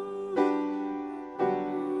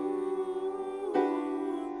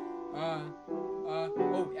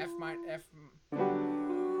 F minor. F.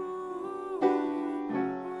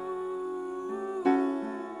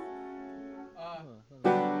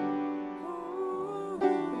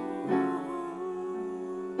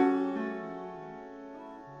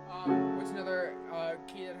 What's another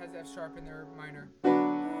key that has F sharp in their minor?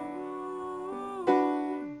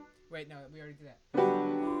 Wait, no, we already did that.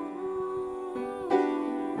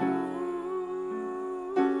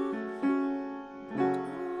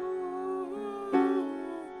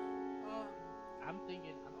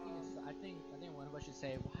 I think one of us should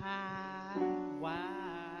say why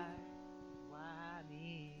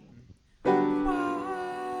me?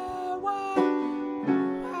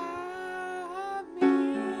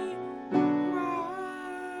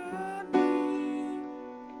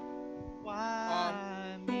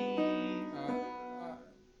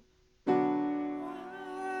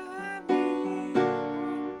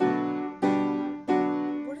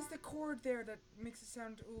 What is the chord there that makes it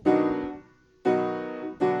sound ooh?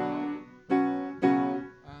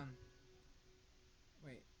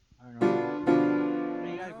 Wait. I don't know.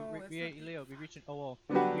 Leo, we reached an hour,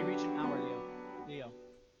 Leo.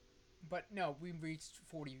 But no, we reached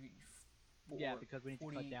 40. Yeah, because we need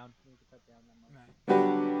 40. to cut down. We need to cut down that much.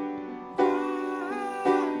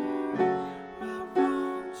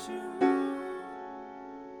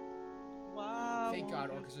 Right. Thank God,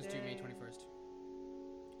 orchestra's due May 21st.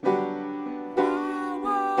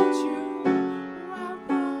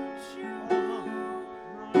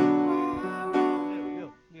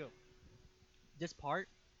 Leo. This part,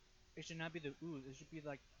 it should not be the ooh. It should be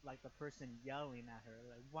like the person yelling at her,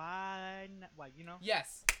 like why, you know?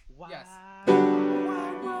 Yes. Why? Yes.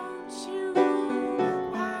 Why won't you?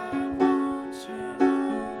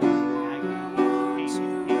 He's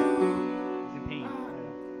in pain.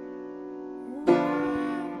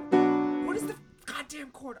 What is the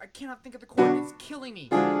goddamn chord? I cannot think of the chord. It's killing me.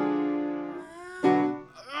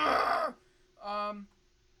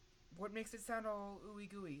 What makes it sound all ooey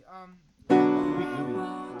gooey?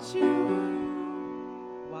 Won't you?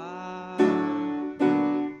 Why?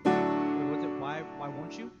 Wait, what's it? Why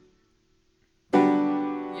won't you?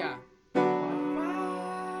 Yeah. Why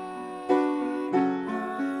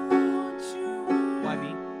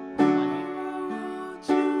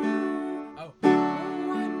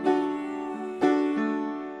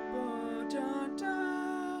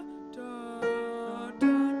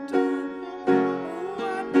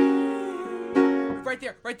right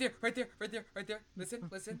there.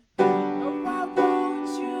 Listen. Oh, why won't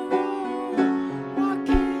you? Why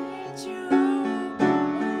can't you?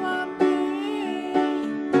 Why me?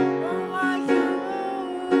 Why you?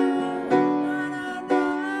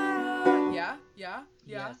 Yeah.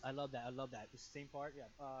 Yes, I love that. It's the same part. Yeah.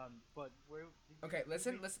 But where? Okay,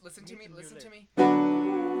 listen to me.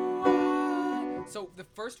 So the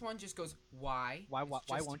first one just goes why. Why won't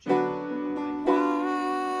you? Why won't you?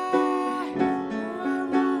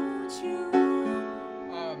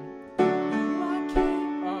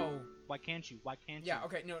 Why can't you? Yeah.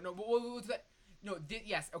 Okay. No. What's that? No.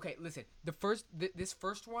 Yes. Okay. Listen. The first. This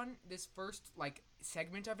first one. This first like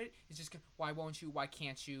segment of it is just why won't you? Why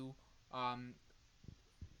can't you?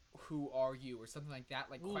 Who are you? Or something like that.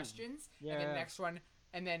 Like questions. Yeah. And then the next one.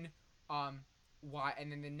 And then why?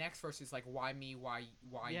 And then the next verse is like why me? Why you?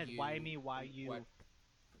 Why me? Why you? What?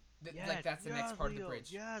 Yes, like that's the next part Leo, of the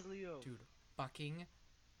bridge. Yes, Leo. Dude, fucking.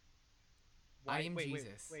 Why, I am wait,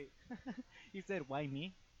 Jesus. Wait. He said why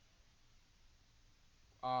me?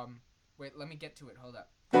 Wait, let me get to it. Hold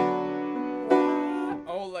up.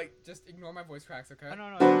 Oh, like, just ignore my voice cracks, okay?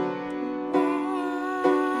 No.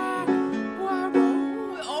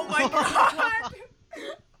 Oh my god!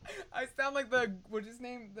 I sound like what's his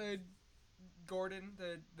name? The Gordon,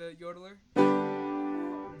 the yodeler.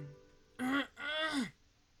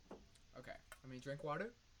 Okay, let me drink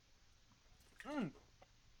water.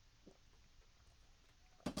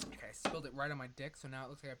 Okay, I spilled it right on my dick, so now it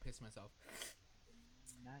looks like I pissed myself.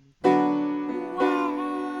 Why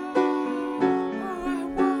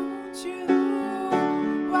won't you?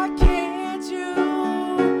 Why can't you?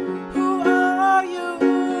 Who are you?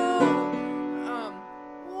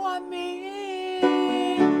 Why me?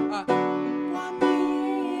 Why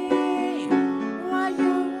me? Why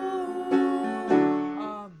you?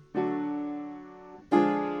 Why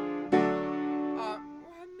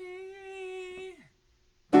me?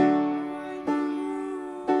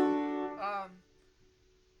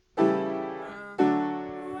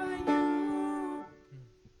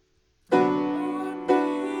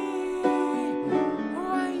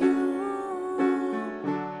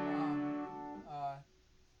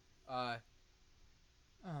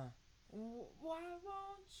 Why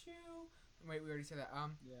won't you? Wait, we already said that.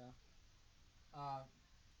 Yeah.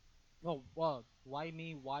 Oh, well, why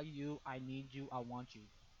me? Why you? I need you. I want you.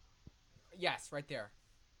 Yes, right there.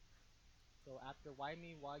 So after why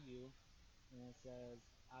me? Why you? And it says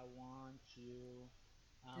I want you.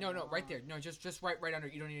 No, right there. No, just right under.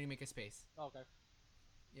 You don't need to make a space. Oh, okay.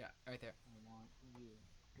 Yeah, right there. I want you.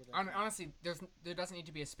 Honestly, there doesn't need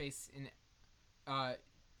to be a space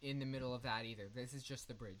in the middle of that either. This is just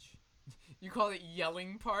the bridge. You call it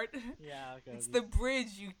yelling part? Yeah, okay. It's the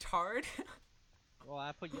bridge, you tard. Well,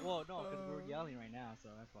 no, because we're yelling right now, so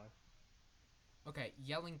that's why. Okay,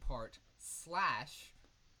 yelling part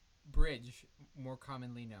 / bridge, more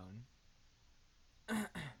commonly known. Sorry.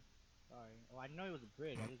 Well, I know it was a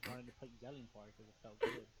bridge. I just wanted to put yelling part because it felt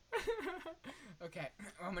good. Okay,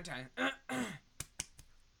 one more time.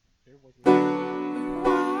 Your voice is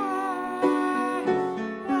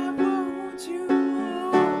Why won't you?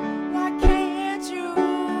 Why can't you?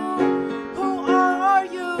 Who are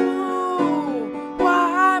you?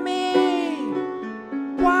 Why me?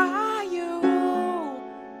 Why you?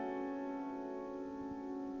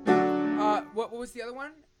 What was the other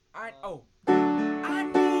one? I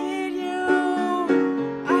need you.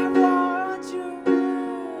 I want you.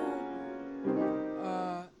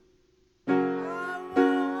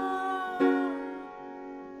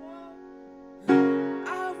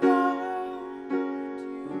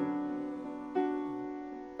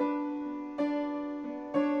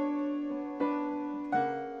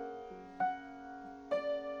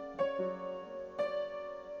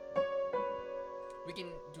 We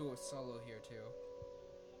can do a solo here too.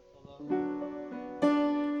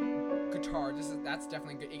 Guitar. That's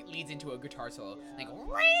definitely good. It leads into a guitar solo. Yeah. Like.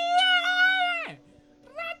 Okay,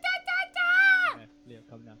 Leo,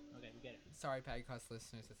 come down. Okay, we get it. Sorry, podcast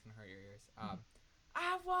listeners, it's gonna hurt your ears.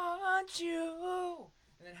 I want you.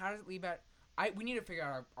 And then how does it lead back? We need to figure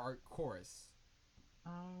out our chorus.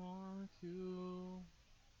 I want you.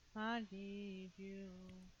 I need you.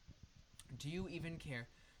 Do you even care?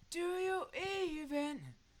 Do you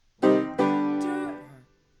even?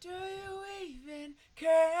 Do you even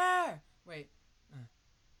care? Wait.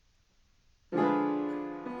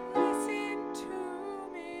 Listen to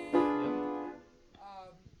me.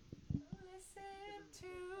 Listen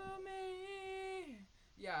to me.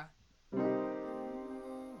 Yeah.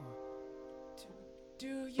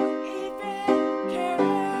 Do you even care?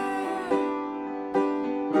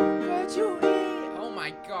 Could you Oh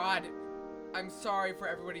my god. I I'm sorry for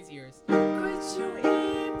everybody's ears. Could you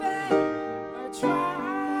even try?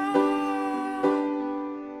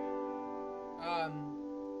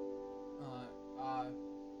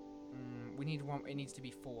 We need one. It needs to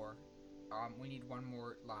be 4. We need one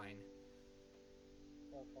more line.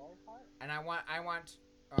 And I want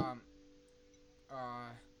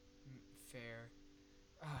fair.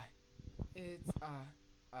 It's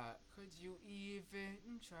could you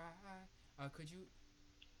even try? Could you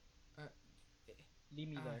leave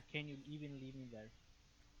me there? Can you even leave me there?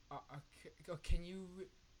 Can you?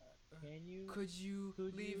 Could you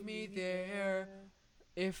leave me there?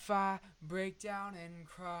 If I break down and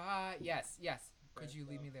cry. Yes. Could you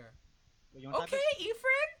leave me there? Wait, okay,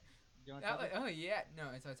 Ephraim. Oh yeah.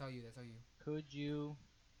 No, it's all you. That's all you. Could you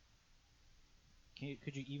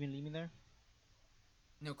even leave me there?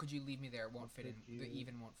 No, could you leave me there? It won't fit in. The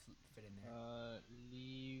even won't fit in there.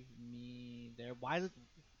 Leave me there. Why is it?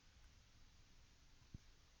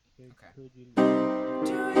 Okay. Could you?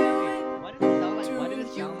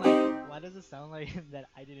 Why does it sound like that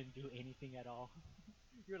I didn't do anything at all?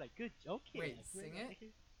 You're like, good. Okay. Wait, sing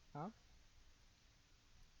it. Huh?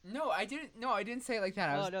 No, I didn't say it like that.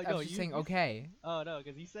 I was just saying okay. Oh no,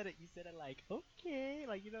 because you said it like okay,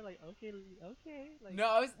 like like okay. Like, I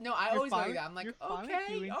always like that. I'm like okay.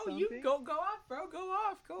 Oh, something. You go off, bro. Go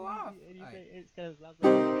off. And you say it's kind of like,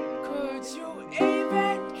 could you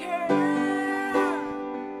even care?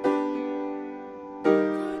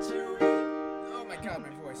 Could you? Oh my God, my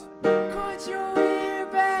voice. Could you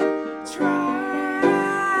even try?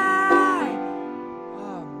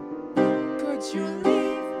 Could you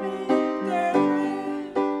leave me there?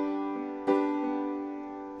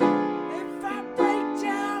 If I break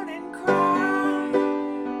down and cry.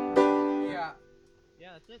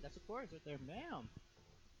 Yeah, that's it. That's the chorus right there, ma'am.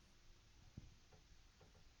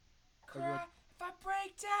 Cry. If I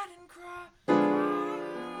break down and cry.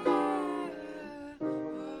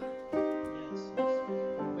 Yes.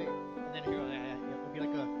 Wait, and then here, it'll be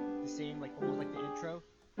like the same, like almost like the intro,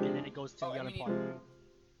 and then it goes to the other part.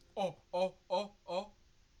 Oh.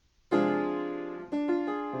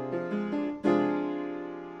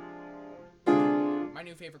 My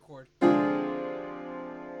new favorite chord. Oh,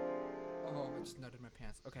 I just nutted my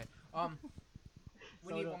pants. Okay.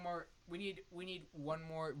 We need one more. We need one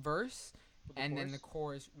more verse, and then the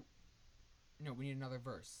chorus. No, we need another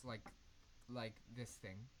verse, like this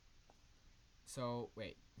thing. So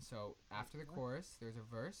wait. So after the chorus, there's a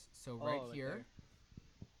verse. So right here.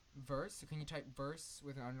 Verse. So can you type verse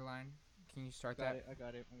with an underline? Can you start that? I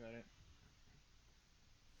got it.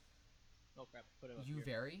 Oh crap! Put it up You here.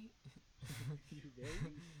 vary. You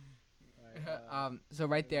vary. Right, so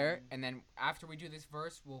right there, and then after we do this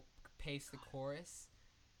verse, we'll paste the chorus,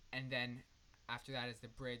 and then after that is the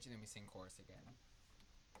bridge, and then we sing chorus again.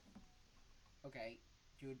 Okay,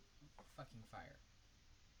 dude, fucking fire.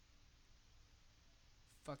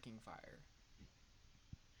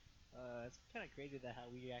 It's kind of crazy that how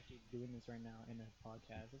we actually doing this right now in a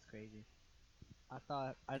podcast. That's crazy. I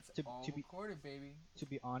thought to be recorded, baby. To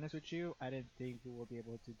be honest with you, I didn't think we would be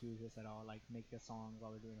able to do this at all. Like make a song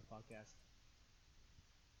while we're doing a podcast.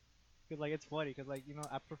 Cause like it's funny, cause like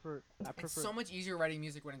I prefer. It's so much easier writing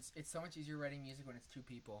music when it's so much easier writing music when it's 2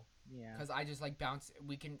 people. Yeah. Cause I just like bounce.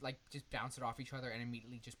 We can like just bounce it off each other and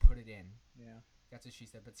immediately just put it in. Yeah. That's what she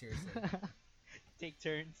said, but seriously. Take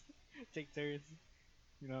turns.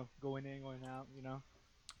 Going in, going out.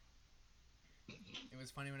 It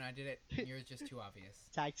was funny when I did it. And yours just too obvious.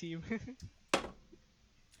 Tag team.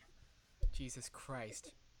 Jesus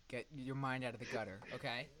Christ. Get your mind out of the gutter,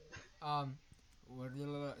 okay?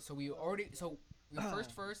 So we already the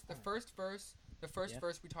first verse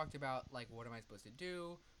we talked about like what am I supposed to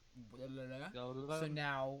do? So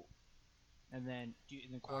now and then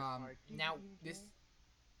in the chorus part. Now this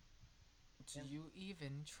do you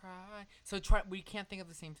even try? So we can't think of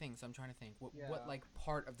the same thing, so I'm trying to think what like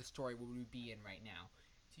part of the story would we be in right now?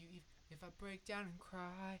 Do you if I break down and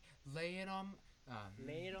cry, lay it on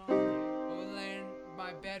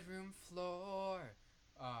my bedroom floor.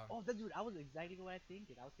 Dude, I was exactly what I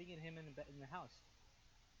thinking. I was thinking him in the house.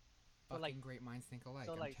 Fucking great minds think alike.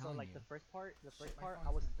 So like you. the first part I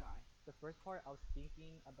was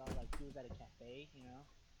thinking about like he was at a cafe,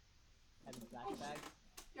 having flashbacks.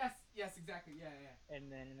 Yes, exactly. Yeah. And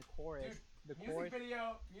then in the chorus, Dude, the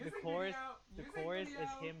chorus is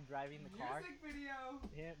him driving the car. Music video.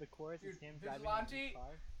 The chorus is him Vigilante. driving the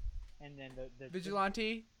car. And then the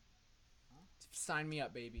Vigilante. Huh? Sign me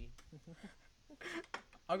up, baby.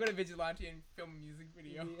 I'll go to Vigilante and film a music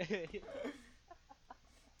video.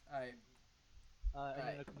 Alright.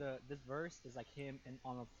 And then this verse is like him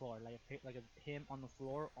on the floor, like him on the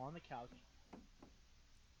floor on the couch,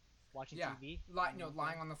 Watching Yeah, TV.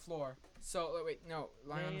 lying on the floor. So wait, no,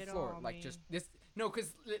 lying on the floor, like just this. No,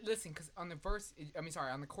 because listen, because on the verse,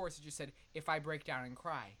 on the chorus, it just said, "If I break down and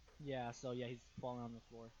cry." Yeah. So yeah, he's falling on the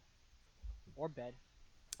floor or bed.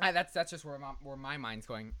 That's just where my mind's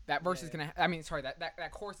going. That verse is gonna.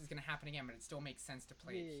 That chorus is gonna happen again, but it still makes sense to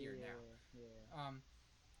play it here now. Yeah.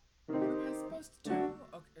 What am I supposed to do?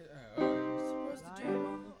 Okay. Supposed to do?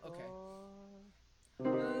 Okay.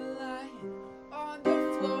 Lying on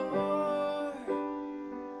the floor.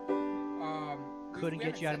 Couldn't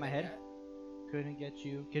get you out of my head. Yet. Couldn't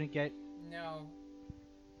get. No.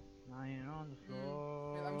 Lying on the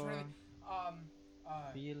floor. I'm trying to.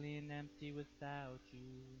 Feeling empty without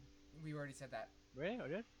you. We already said that. Really? Or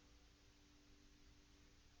did?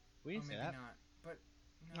 We didn't say that. Maybe not. But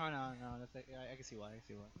no. That's like, I can see why.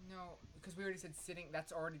 No, because we already said sitting.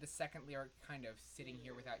 That's already the second lyric, kind of sitting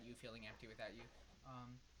here without you, feeling empty without you.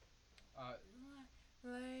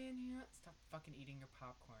 Laying here. Stop fucking eating your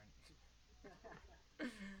popcorn.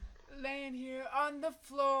 Laying here on the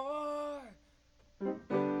floor.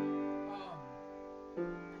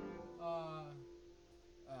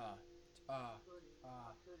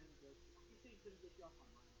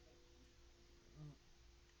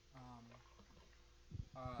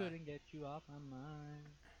 Couldn't get you off my mind.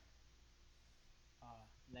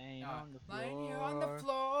 Laying on the floor. Lying here on the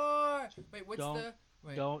floor. Wait, what's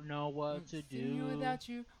Don't know what to do without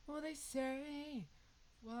you. Well, they say.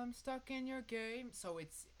 Well, I'm stuck in your game. So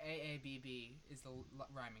it's AABB is the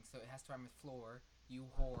rhyming. So it has to rhyme with floor. You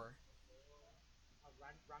whore.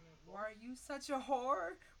 Why are you such a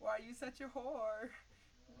whore? Why are you such a whore?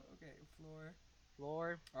 Okay, floor.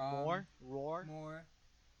 Floor. More. Roar. More.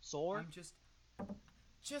 Sore. I'm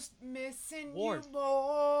just missing you more.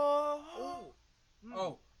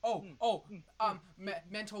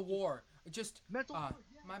 Mental war. Just mental war.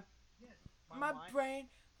 My brain,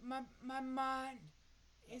 my mind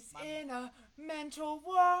is in a mental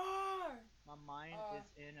war. My mind is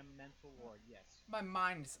in a mental war. Yes. My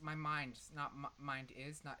mind's mind is. My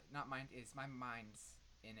mind's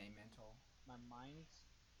in a mental. My mind's.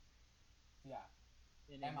 Yeah.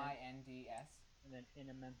 MINDS. And then in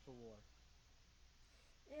a mental war.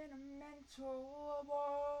 In a mental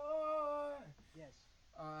war. Yes.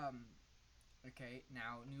 Okay.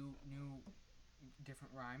 Now, new,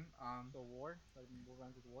 different rhyme. So war. Like what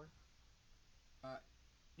rhymes with war?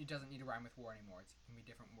 It doesn't need to rhyme with war anymore. It can be a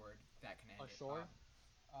different word that can end it. Shore.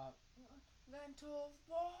 Mental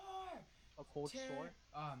war. A cold sore.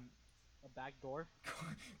 A back door.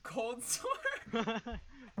 Cold sore.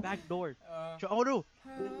 Back door. Oh no!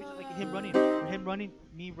 Like him running,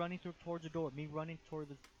 me running towards the door, me running towards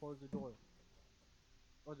the door.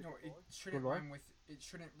 Or no, it shouldn't rhyme with. It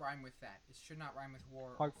shouldn't rhyme with that. It should not rhyme with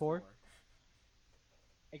war. Hardcore.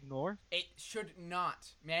 Ignore. It should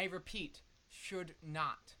not. May I repeat? Should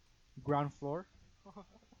not. Ground floor.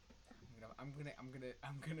 I'm gonna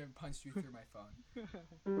punch you through my phone.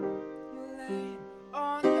 Laying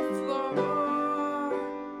on the floor.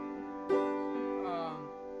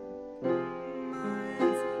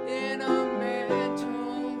 Minds in a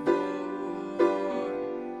mental war.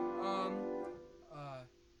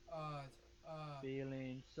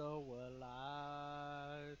 Feeling so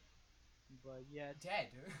alive, but yet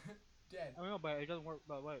dead. Dead. I don't know, but it doesn't work.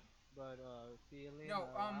 But what? But feeling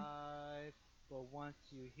alive. But once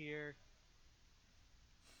you hear,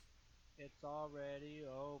 it's already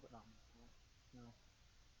over. No.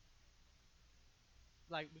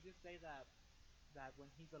 Like we just say that when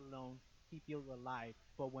he's alone, he feels alive.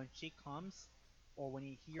 But when she comes, or when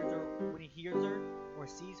he hears her, or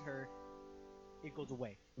sees her, it goes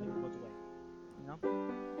away. Like it goes away. You know?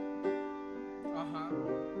 So I don't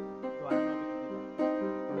know if we can do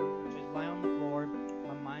that. Just lie on the floor.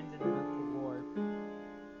 My mind's in a mental war.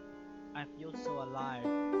 I feel so alive,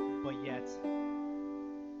 but yet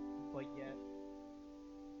what?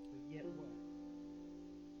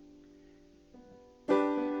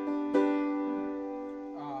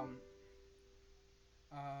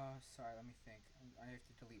 Sorry, let me think. I have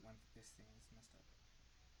to delete one. This thing is messed up.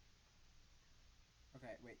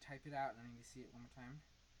 Okay, wait, type it out and I need to see it one more time.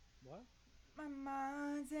 What? My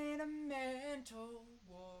mind's in a mental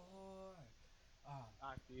war.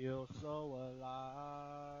 I feel so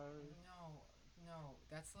alive. No,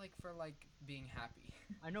 that's like for like being happy.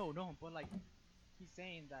 I know, but like he's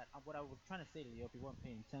saying that what I was trying to say to you, if you weren't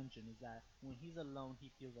paying attention, is that when he's alone,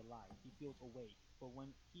 he feels alive. He feels awake. But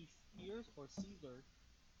when he hears or sees her,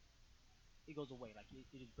 it goes away. Like he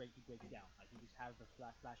breaks down. Like he just has the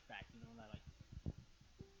flashback. You know, like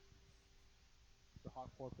the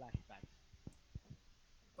hardcore flashbacks.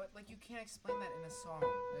 But like you can't explain that in a song.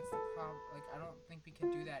 That's the problem. Like I don't think we can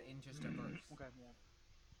do that in just a verse. Okay, yeah.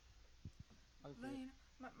 Laying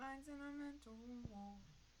my mind's in a mental wall.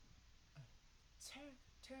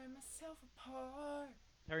 Tearing myself apart.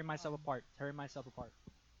 Tearing myself apart. Tearing myself apart.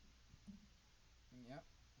 Yep.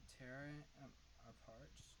 Tearing apart.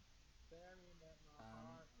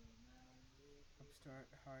 Upstart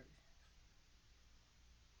heart.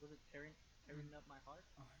 Was it tearing up my heart?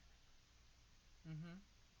 Mm-hmm.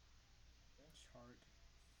 Chart.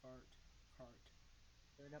 Fart. Cart.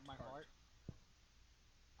 Tearing up my Tart. heart.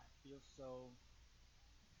 I feel so.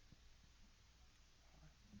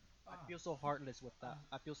 I feel so heartless without.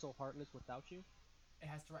 I feel so heartless without you. It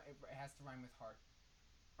has to. It has to rhyme with heart.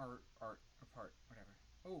 Or art. Apart. Whatever.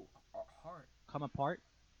 Oh, heart. Come apart.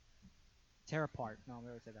 Tear apart. No, we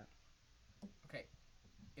already said that. Okay.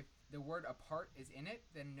 If the word apart is in it,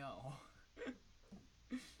 then no.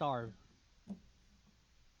 Starve.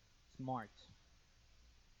 Smart.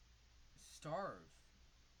 Starve.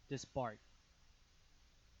 Disbark.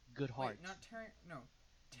 Good heart. Wait, not tearing. No.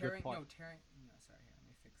 Tearing. part. No, tearing. No, sorry. Here, let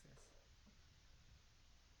me fix this.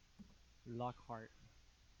 Lockhart.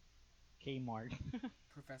 Kmart.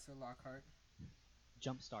 Professor Lockhart.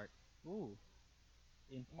 Jumpstart. Ooh.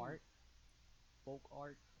 In part. Folk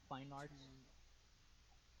art. Fine arts.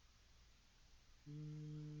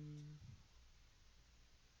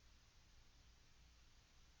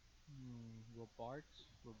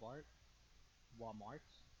 Robart. Walmart.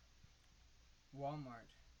 Walmart.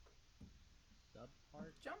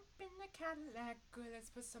 Subpart. Jump in the Cadillac, good, let's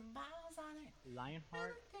put some miles on it.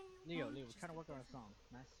 Lionheart. Leo, we're trying to work on a song.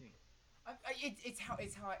 Nice sing. It's how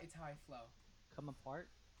I flow. Come apart.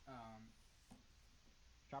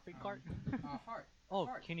 Shopping cart. Heart. Oh,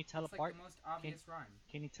 heart. can you tell It's apart? Like the most obvious rhyme.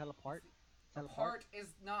 Can you tell apart? Apart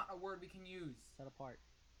is not a word we can use. Tell apart.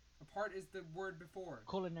 Apart is the word before.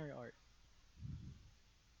 Culinary art.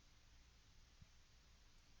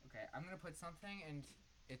 Okay, I'm gonna put something, and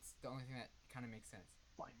it's the only thing that kind of makes sense.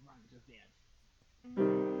 Fine rhymes of dance.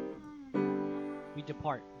 We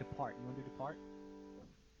depart. Depart. You want to depart?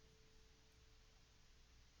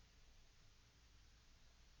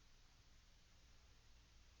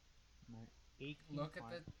 Look at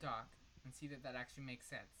the doc and see that actually makes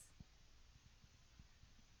sense.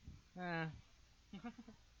 I'm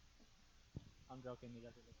joking. You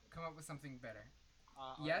guys are Come up with something better.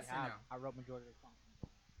 Yes or no? I wrote majority of the song.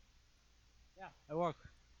 Yeah, it worked.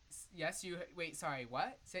 Yes, you. Wait, sorry.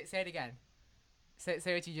 What? Say it again. Say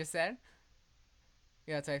what you just said.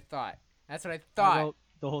 Yeah, that's what I thought. That's what I thought. I wrote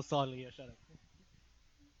the whole song, Leo. Shut up.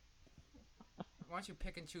 Why don't you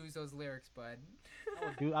pick and choose those lyrics, bud?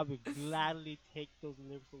 Oh, dude, I would gladly take those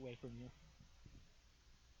lyrics away from you.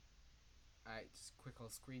 Alright, just quick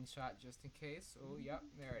little screenshot just in case. Oh, yep,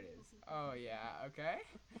 there it is. Oh, yeah, okay.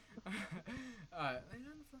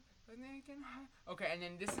 Okay, and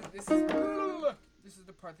then this is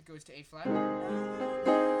the part that goes to A flat.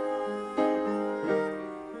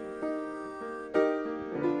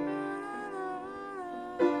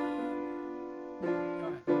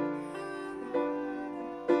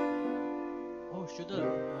 Oh, should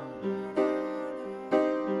the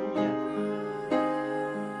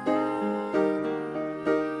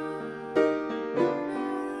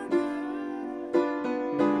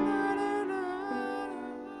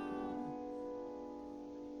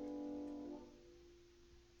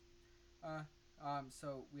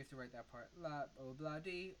so we have to write that part. La blah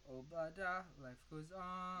dee, blah da, life goes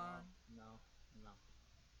on.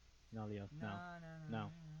 No, Leo.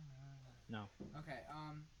 No. Okay,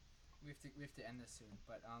 we have to end this soon,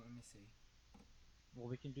 but let me see. Well,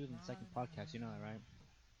 we can do it in the second podcast. You know that, right?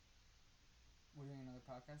 We're doing another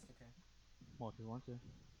podcast, okay? Well, if you want to.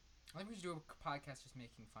 I think we should do a podcast just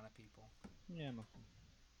making fun of people. Yeah, no.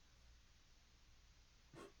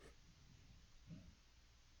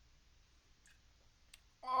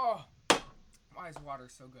 Oh, why is water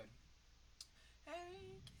so good?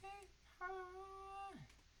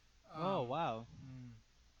 Oh wow.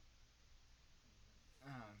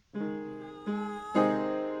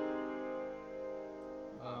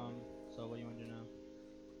 So what do you want to do now?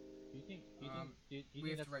 Do you think we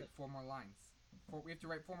have to write 4 more lines. We have to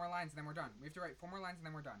write 4 more lines and then we're done. We have to write 4 more lines and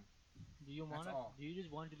then we're done. Do you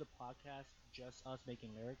just want to do the podcast just us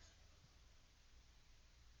making lyrics?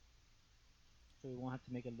 So we won't have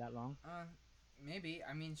to make it that long? Maybe.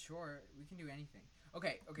 I mean, sure. We can do anything.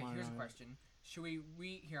 Okay, here's a question. Should we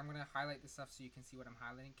here, I'm going to highlight the stuff so you can see what I'm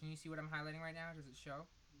highlighting. Can you see what I'm highlighting right now? Does it show?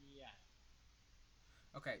 Yeah.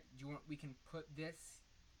 Okay, we can put this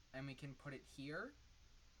and we can put it here.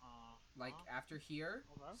 Like after here.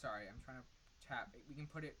 Okay. Sorry, I'm trying to tap. We can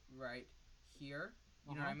put it right here.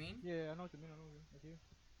 You know what I mean? Yeah, I know what you mean. I know what you mean.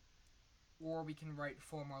 Or we can write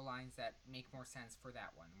 4 more lines that make more sense for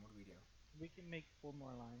that one. What do we do? We can make 4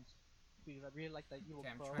 more lines. Because I really like that evil Okay,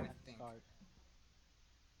 I'm crow trying to at the think. start.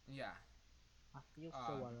 Yeah. I feel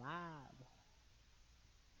so alive.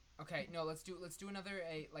 Okay, no, let's do another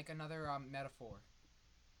metaphor.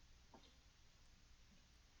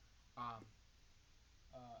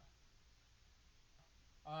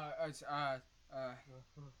 It's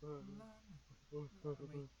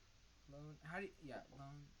loan. How do you, yeah,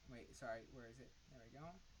 loan. Wait, sorry, where is it? There we go.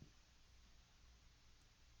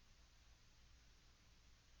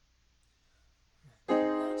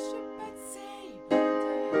 Loan ship at sea.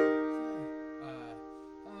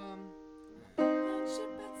 Loan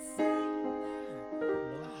ship at sea.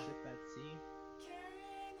 Lone ship at sea.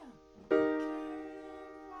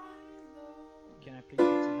 Can I please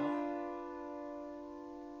get some help?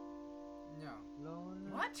 No. Lone.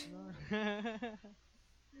 What? Lone. Let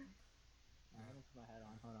me put my hat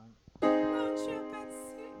on. Hold on. Loan ship at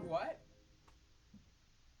sea. What?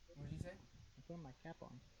 What did you say? I'm putting my cap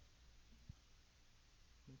on.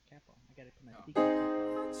 My cap on. I gotta put my Oh. speaker cap on.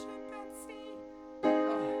 Loan ship at sea.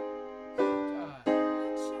 Loan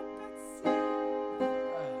ship at sea.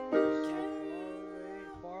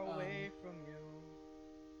 Far away from you.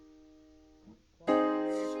 Far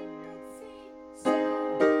away from you. So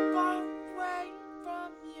far away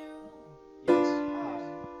from you. Yes.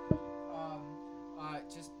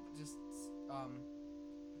 Just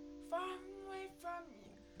far away from you.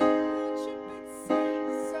 Loan ship at sea.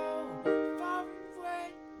 So far away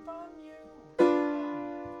from you.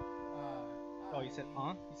 Oh, you said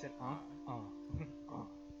You said Far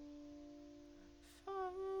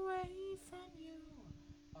away from you.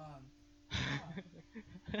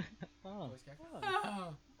 Voice crack.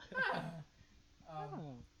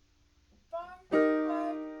 Far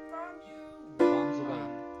away from you. Bombs away.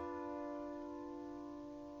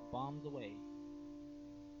 Bombs away.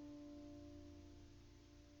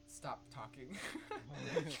 Stop talking.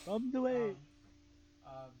 Bombs away.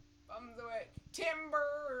 Bums away.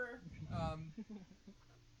 Timber.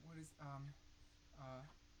 What is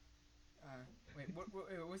wait, what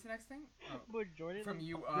what's the next thing? Oh, Majority from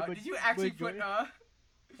you. the Did you actually put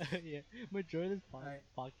Yeah, majority of this Alright.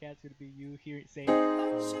 podcast is gonna be you hearing saying.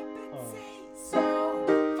 So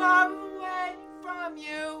far away from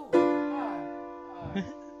you.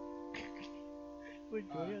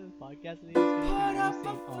 Majority of this podcast is gonna be Put you up saying.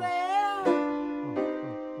 a flare.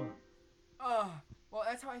 Well,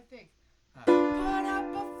 that's how I think. Put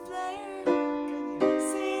up a flare. Can you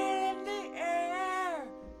see it in the air?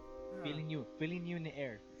 Feeling you in the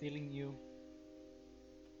air, feeling you.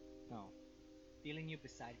 No, feeling you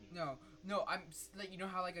beside me. No, I'm like, you know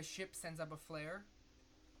how like a ship sends up a flare?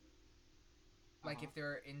 Like if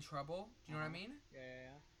they're in trouble, do you know what I mean?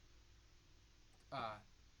 Yeah.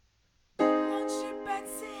 One ship at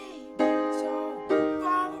sea, so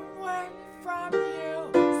far away from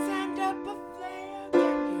you. Send up a flare,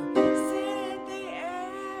 can you see it in the air?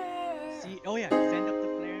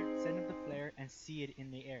 Send up the flare and see it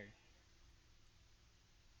in the air.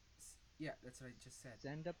 Yeah, that's what I just said.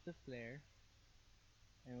 Send up the flare.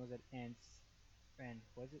 And was it and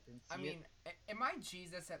was it and see I mean, am I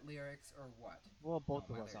Jesus at lyrics or what? Well, both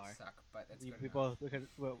no, of us my are. lyrics suck, but that's We good enough. both, because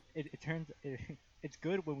it's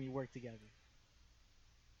good when we work together.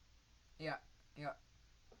 Yeah.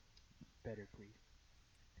 Better breed.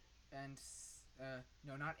 And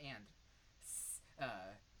no, not and.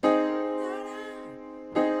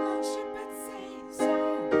 Ship at sea, so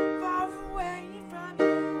far away from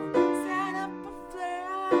you. Set up a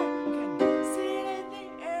flare. Can you see it in the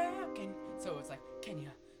air? So it's like, can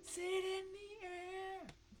you see it in the air?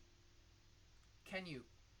 Can you?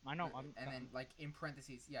 I know. And then like in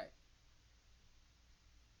parentheses, yeah.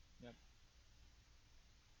 Yep.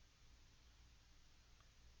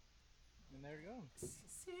 And there you go.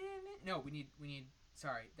 No, we need.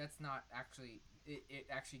 Sorry, that's not actually. It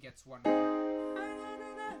actually gets one more.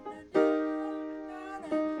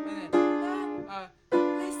 And then,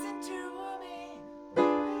 listen to me,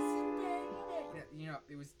 listen, baby. You know,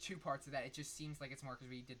 it was 2 parts of that. It just seems like it's more because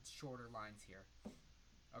we did shorter lines here.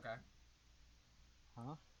 Okay.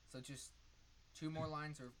 Huh? So just 2 more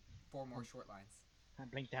lines or 4 more short lines. I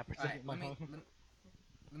blinked that for a Alright, second.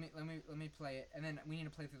 let me play it, and then we need to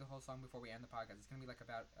play through the whole song before we end the podcast. It's gonna be like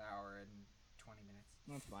about an hour and 20 minutes.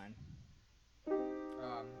 That's fine.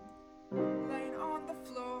 Laying on the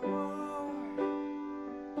floor,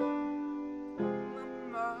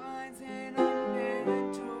 my mind's in a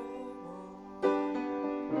mental war,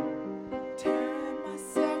 tearing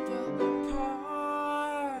myself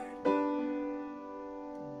apart.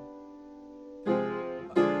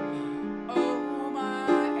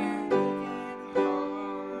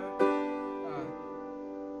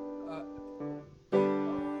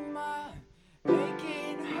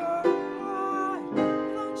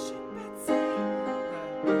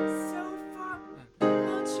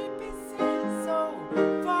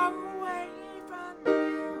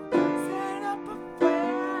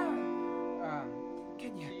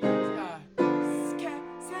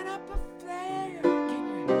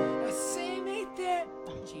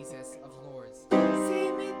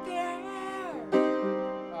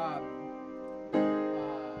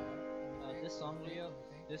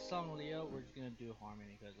 song, Leo, we're just gonna do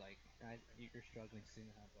harmony because like you're struggling to sing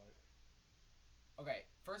the high part. Okay,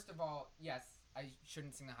 first of all, yes, I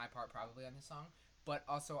shouldn't sing the high part probably on this song, but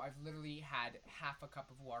also I've literally had half a cup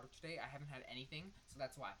of water today. I haven't had anything, so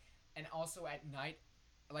that's why. And also at night,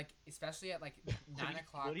 like especially at like 9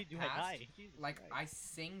 o'clock What do you do past, at night? Jesus like Christ. I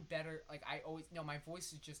sing better. Like I always no, my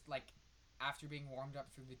voice is just like after being warmed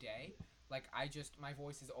up through the day. Like my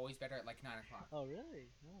voice is always better at like 9 o'clock. Oh really?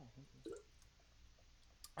 Oh. Okay.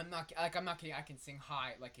 I'm not kidding. I can sing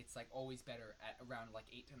high. Like it's like always better at around like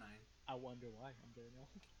 8 to 9. I wonder why. I'm gonna know.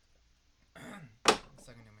 I'm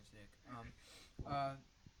sucking too much dick.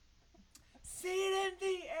 See it in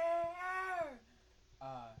the air.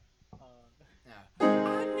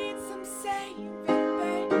 I need some saving,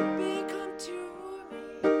 baby, come to me.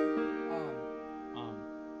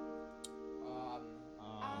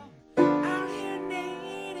 I'm out here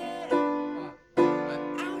needing.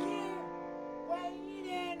 I'm out here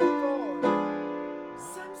waiting for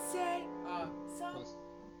some say.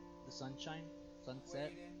 The sunshine,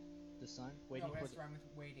 sunset, Waiting. the sun, waiting No, for that's the. rhyme with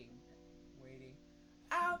waiting.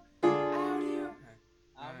 Out here.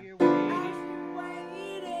 Out here Out waiting. here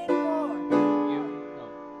waiting for. No.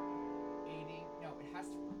 Eating. No, it has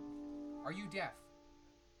to. Are you deaf?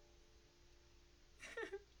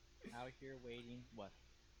 Out here waiting. What?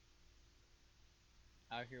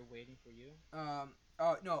 Out here waiting for you. Oh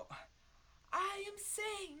no. I am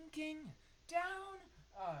sinking down.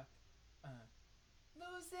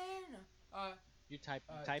 Losing. You type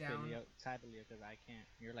down. it, Leo. Type it, Leo, because I can't.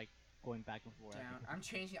 You're like going back and forth. Down. I'm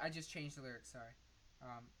changing. I just changed the lyrics. Sorry.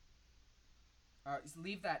 Just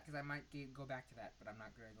leave that because I might go back to that, but I'm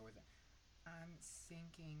not gonna go with it. I'm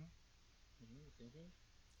sinking Thinking.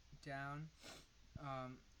 down.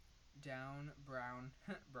 Down. Brown.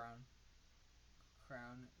 Brown.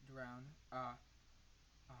 Crown. Drown.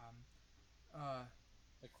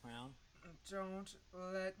 The crown. Don't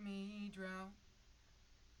let me drown.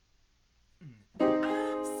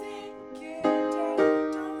 I'm sinking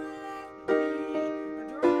down. Don't let me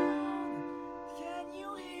drown. Can you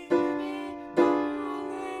hear me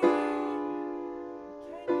calling?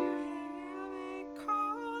 Can you hear me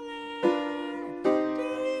calling? Do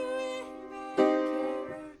you even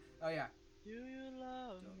care? Oh yeah. Do you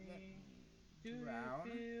love Don't let me? me Do drown.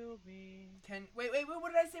 you feel me? Wait,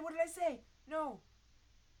 what did I say? What did I say? No.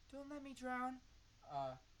 Don't let me drown.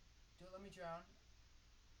 Don't let me drown.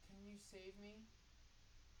 Can you save me?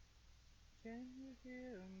 Can you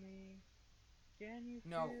hear me? Can you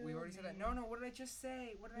No, feel we already said that. me? No, what did I just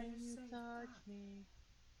say? What did I Can just you say? touch Fuck. me?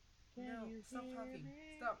 Can No, you stop hear talking.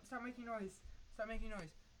 me? Stop making noise. Stop making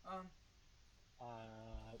noise. Uh,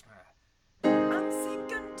 I'm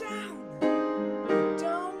sinking down.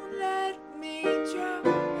 Don't let me drown.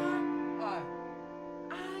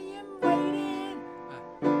 I am waiting.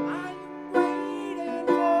 I am waiting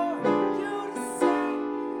for you to save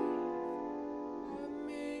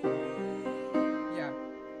me. Yeah,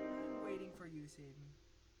 I'm waiting for you to save me.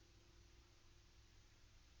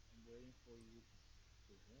 I'm waiting for you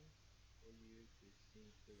to win, for you to see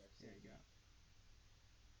the rest. There you go.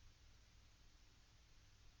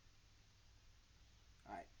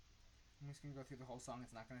 Alright. I'm just gonna go through the whole song.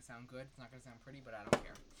 It's not gonna sound good. It's not gonna sound pretty, but I don't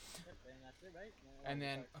care. Yep, and that's it, right? And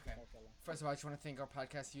then, okay. First of all, I just want to thank our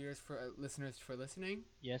podcast viewers listeners for listening.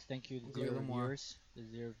 Yes, thank you, the zero viewers. The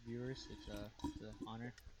zero viewers. It's an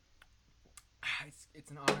honor.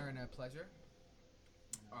 It's an honor and a pleasure.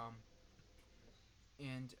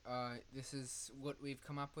 And this is what we've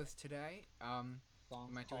come up with today.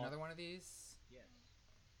 We might do another one of these. Yes.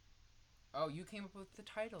 Oh, you came up with the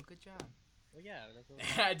title. Good job. Well, yeah. That's what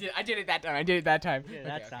I did it that time. You did it that time. You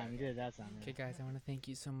did it that time. Okay, guys, I want to thank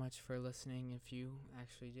you so much for listening. If you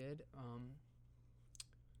actually did,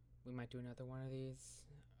 we might do another one of these.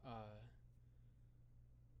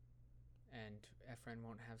 And Efren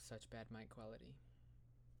won't have such bad mic quality.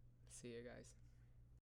 See you guys.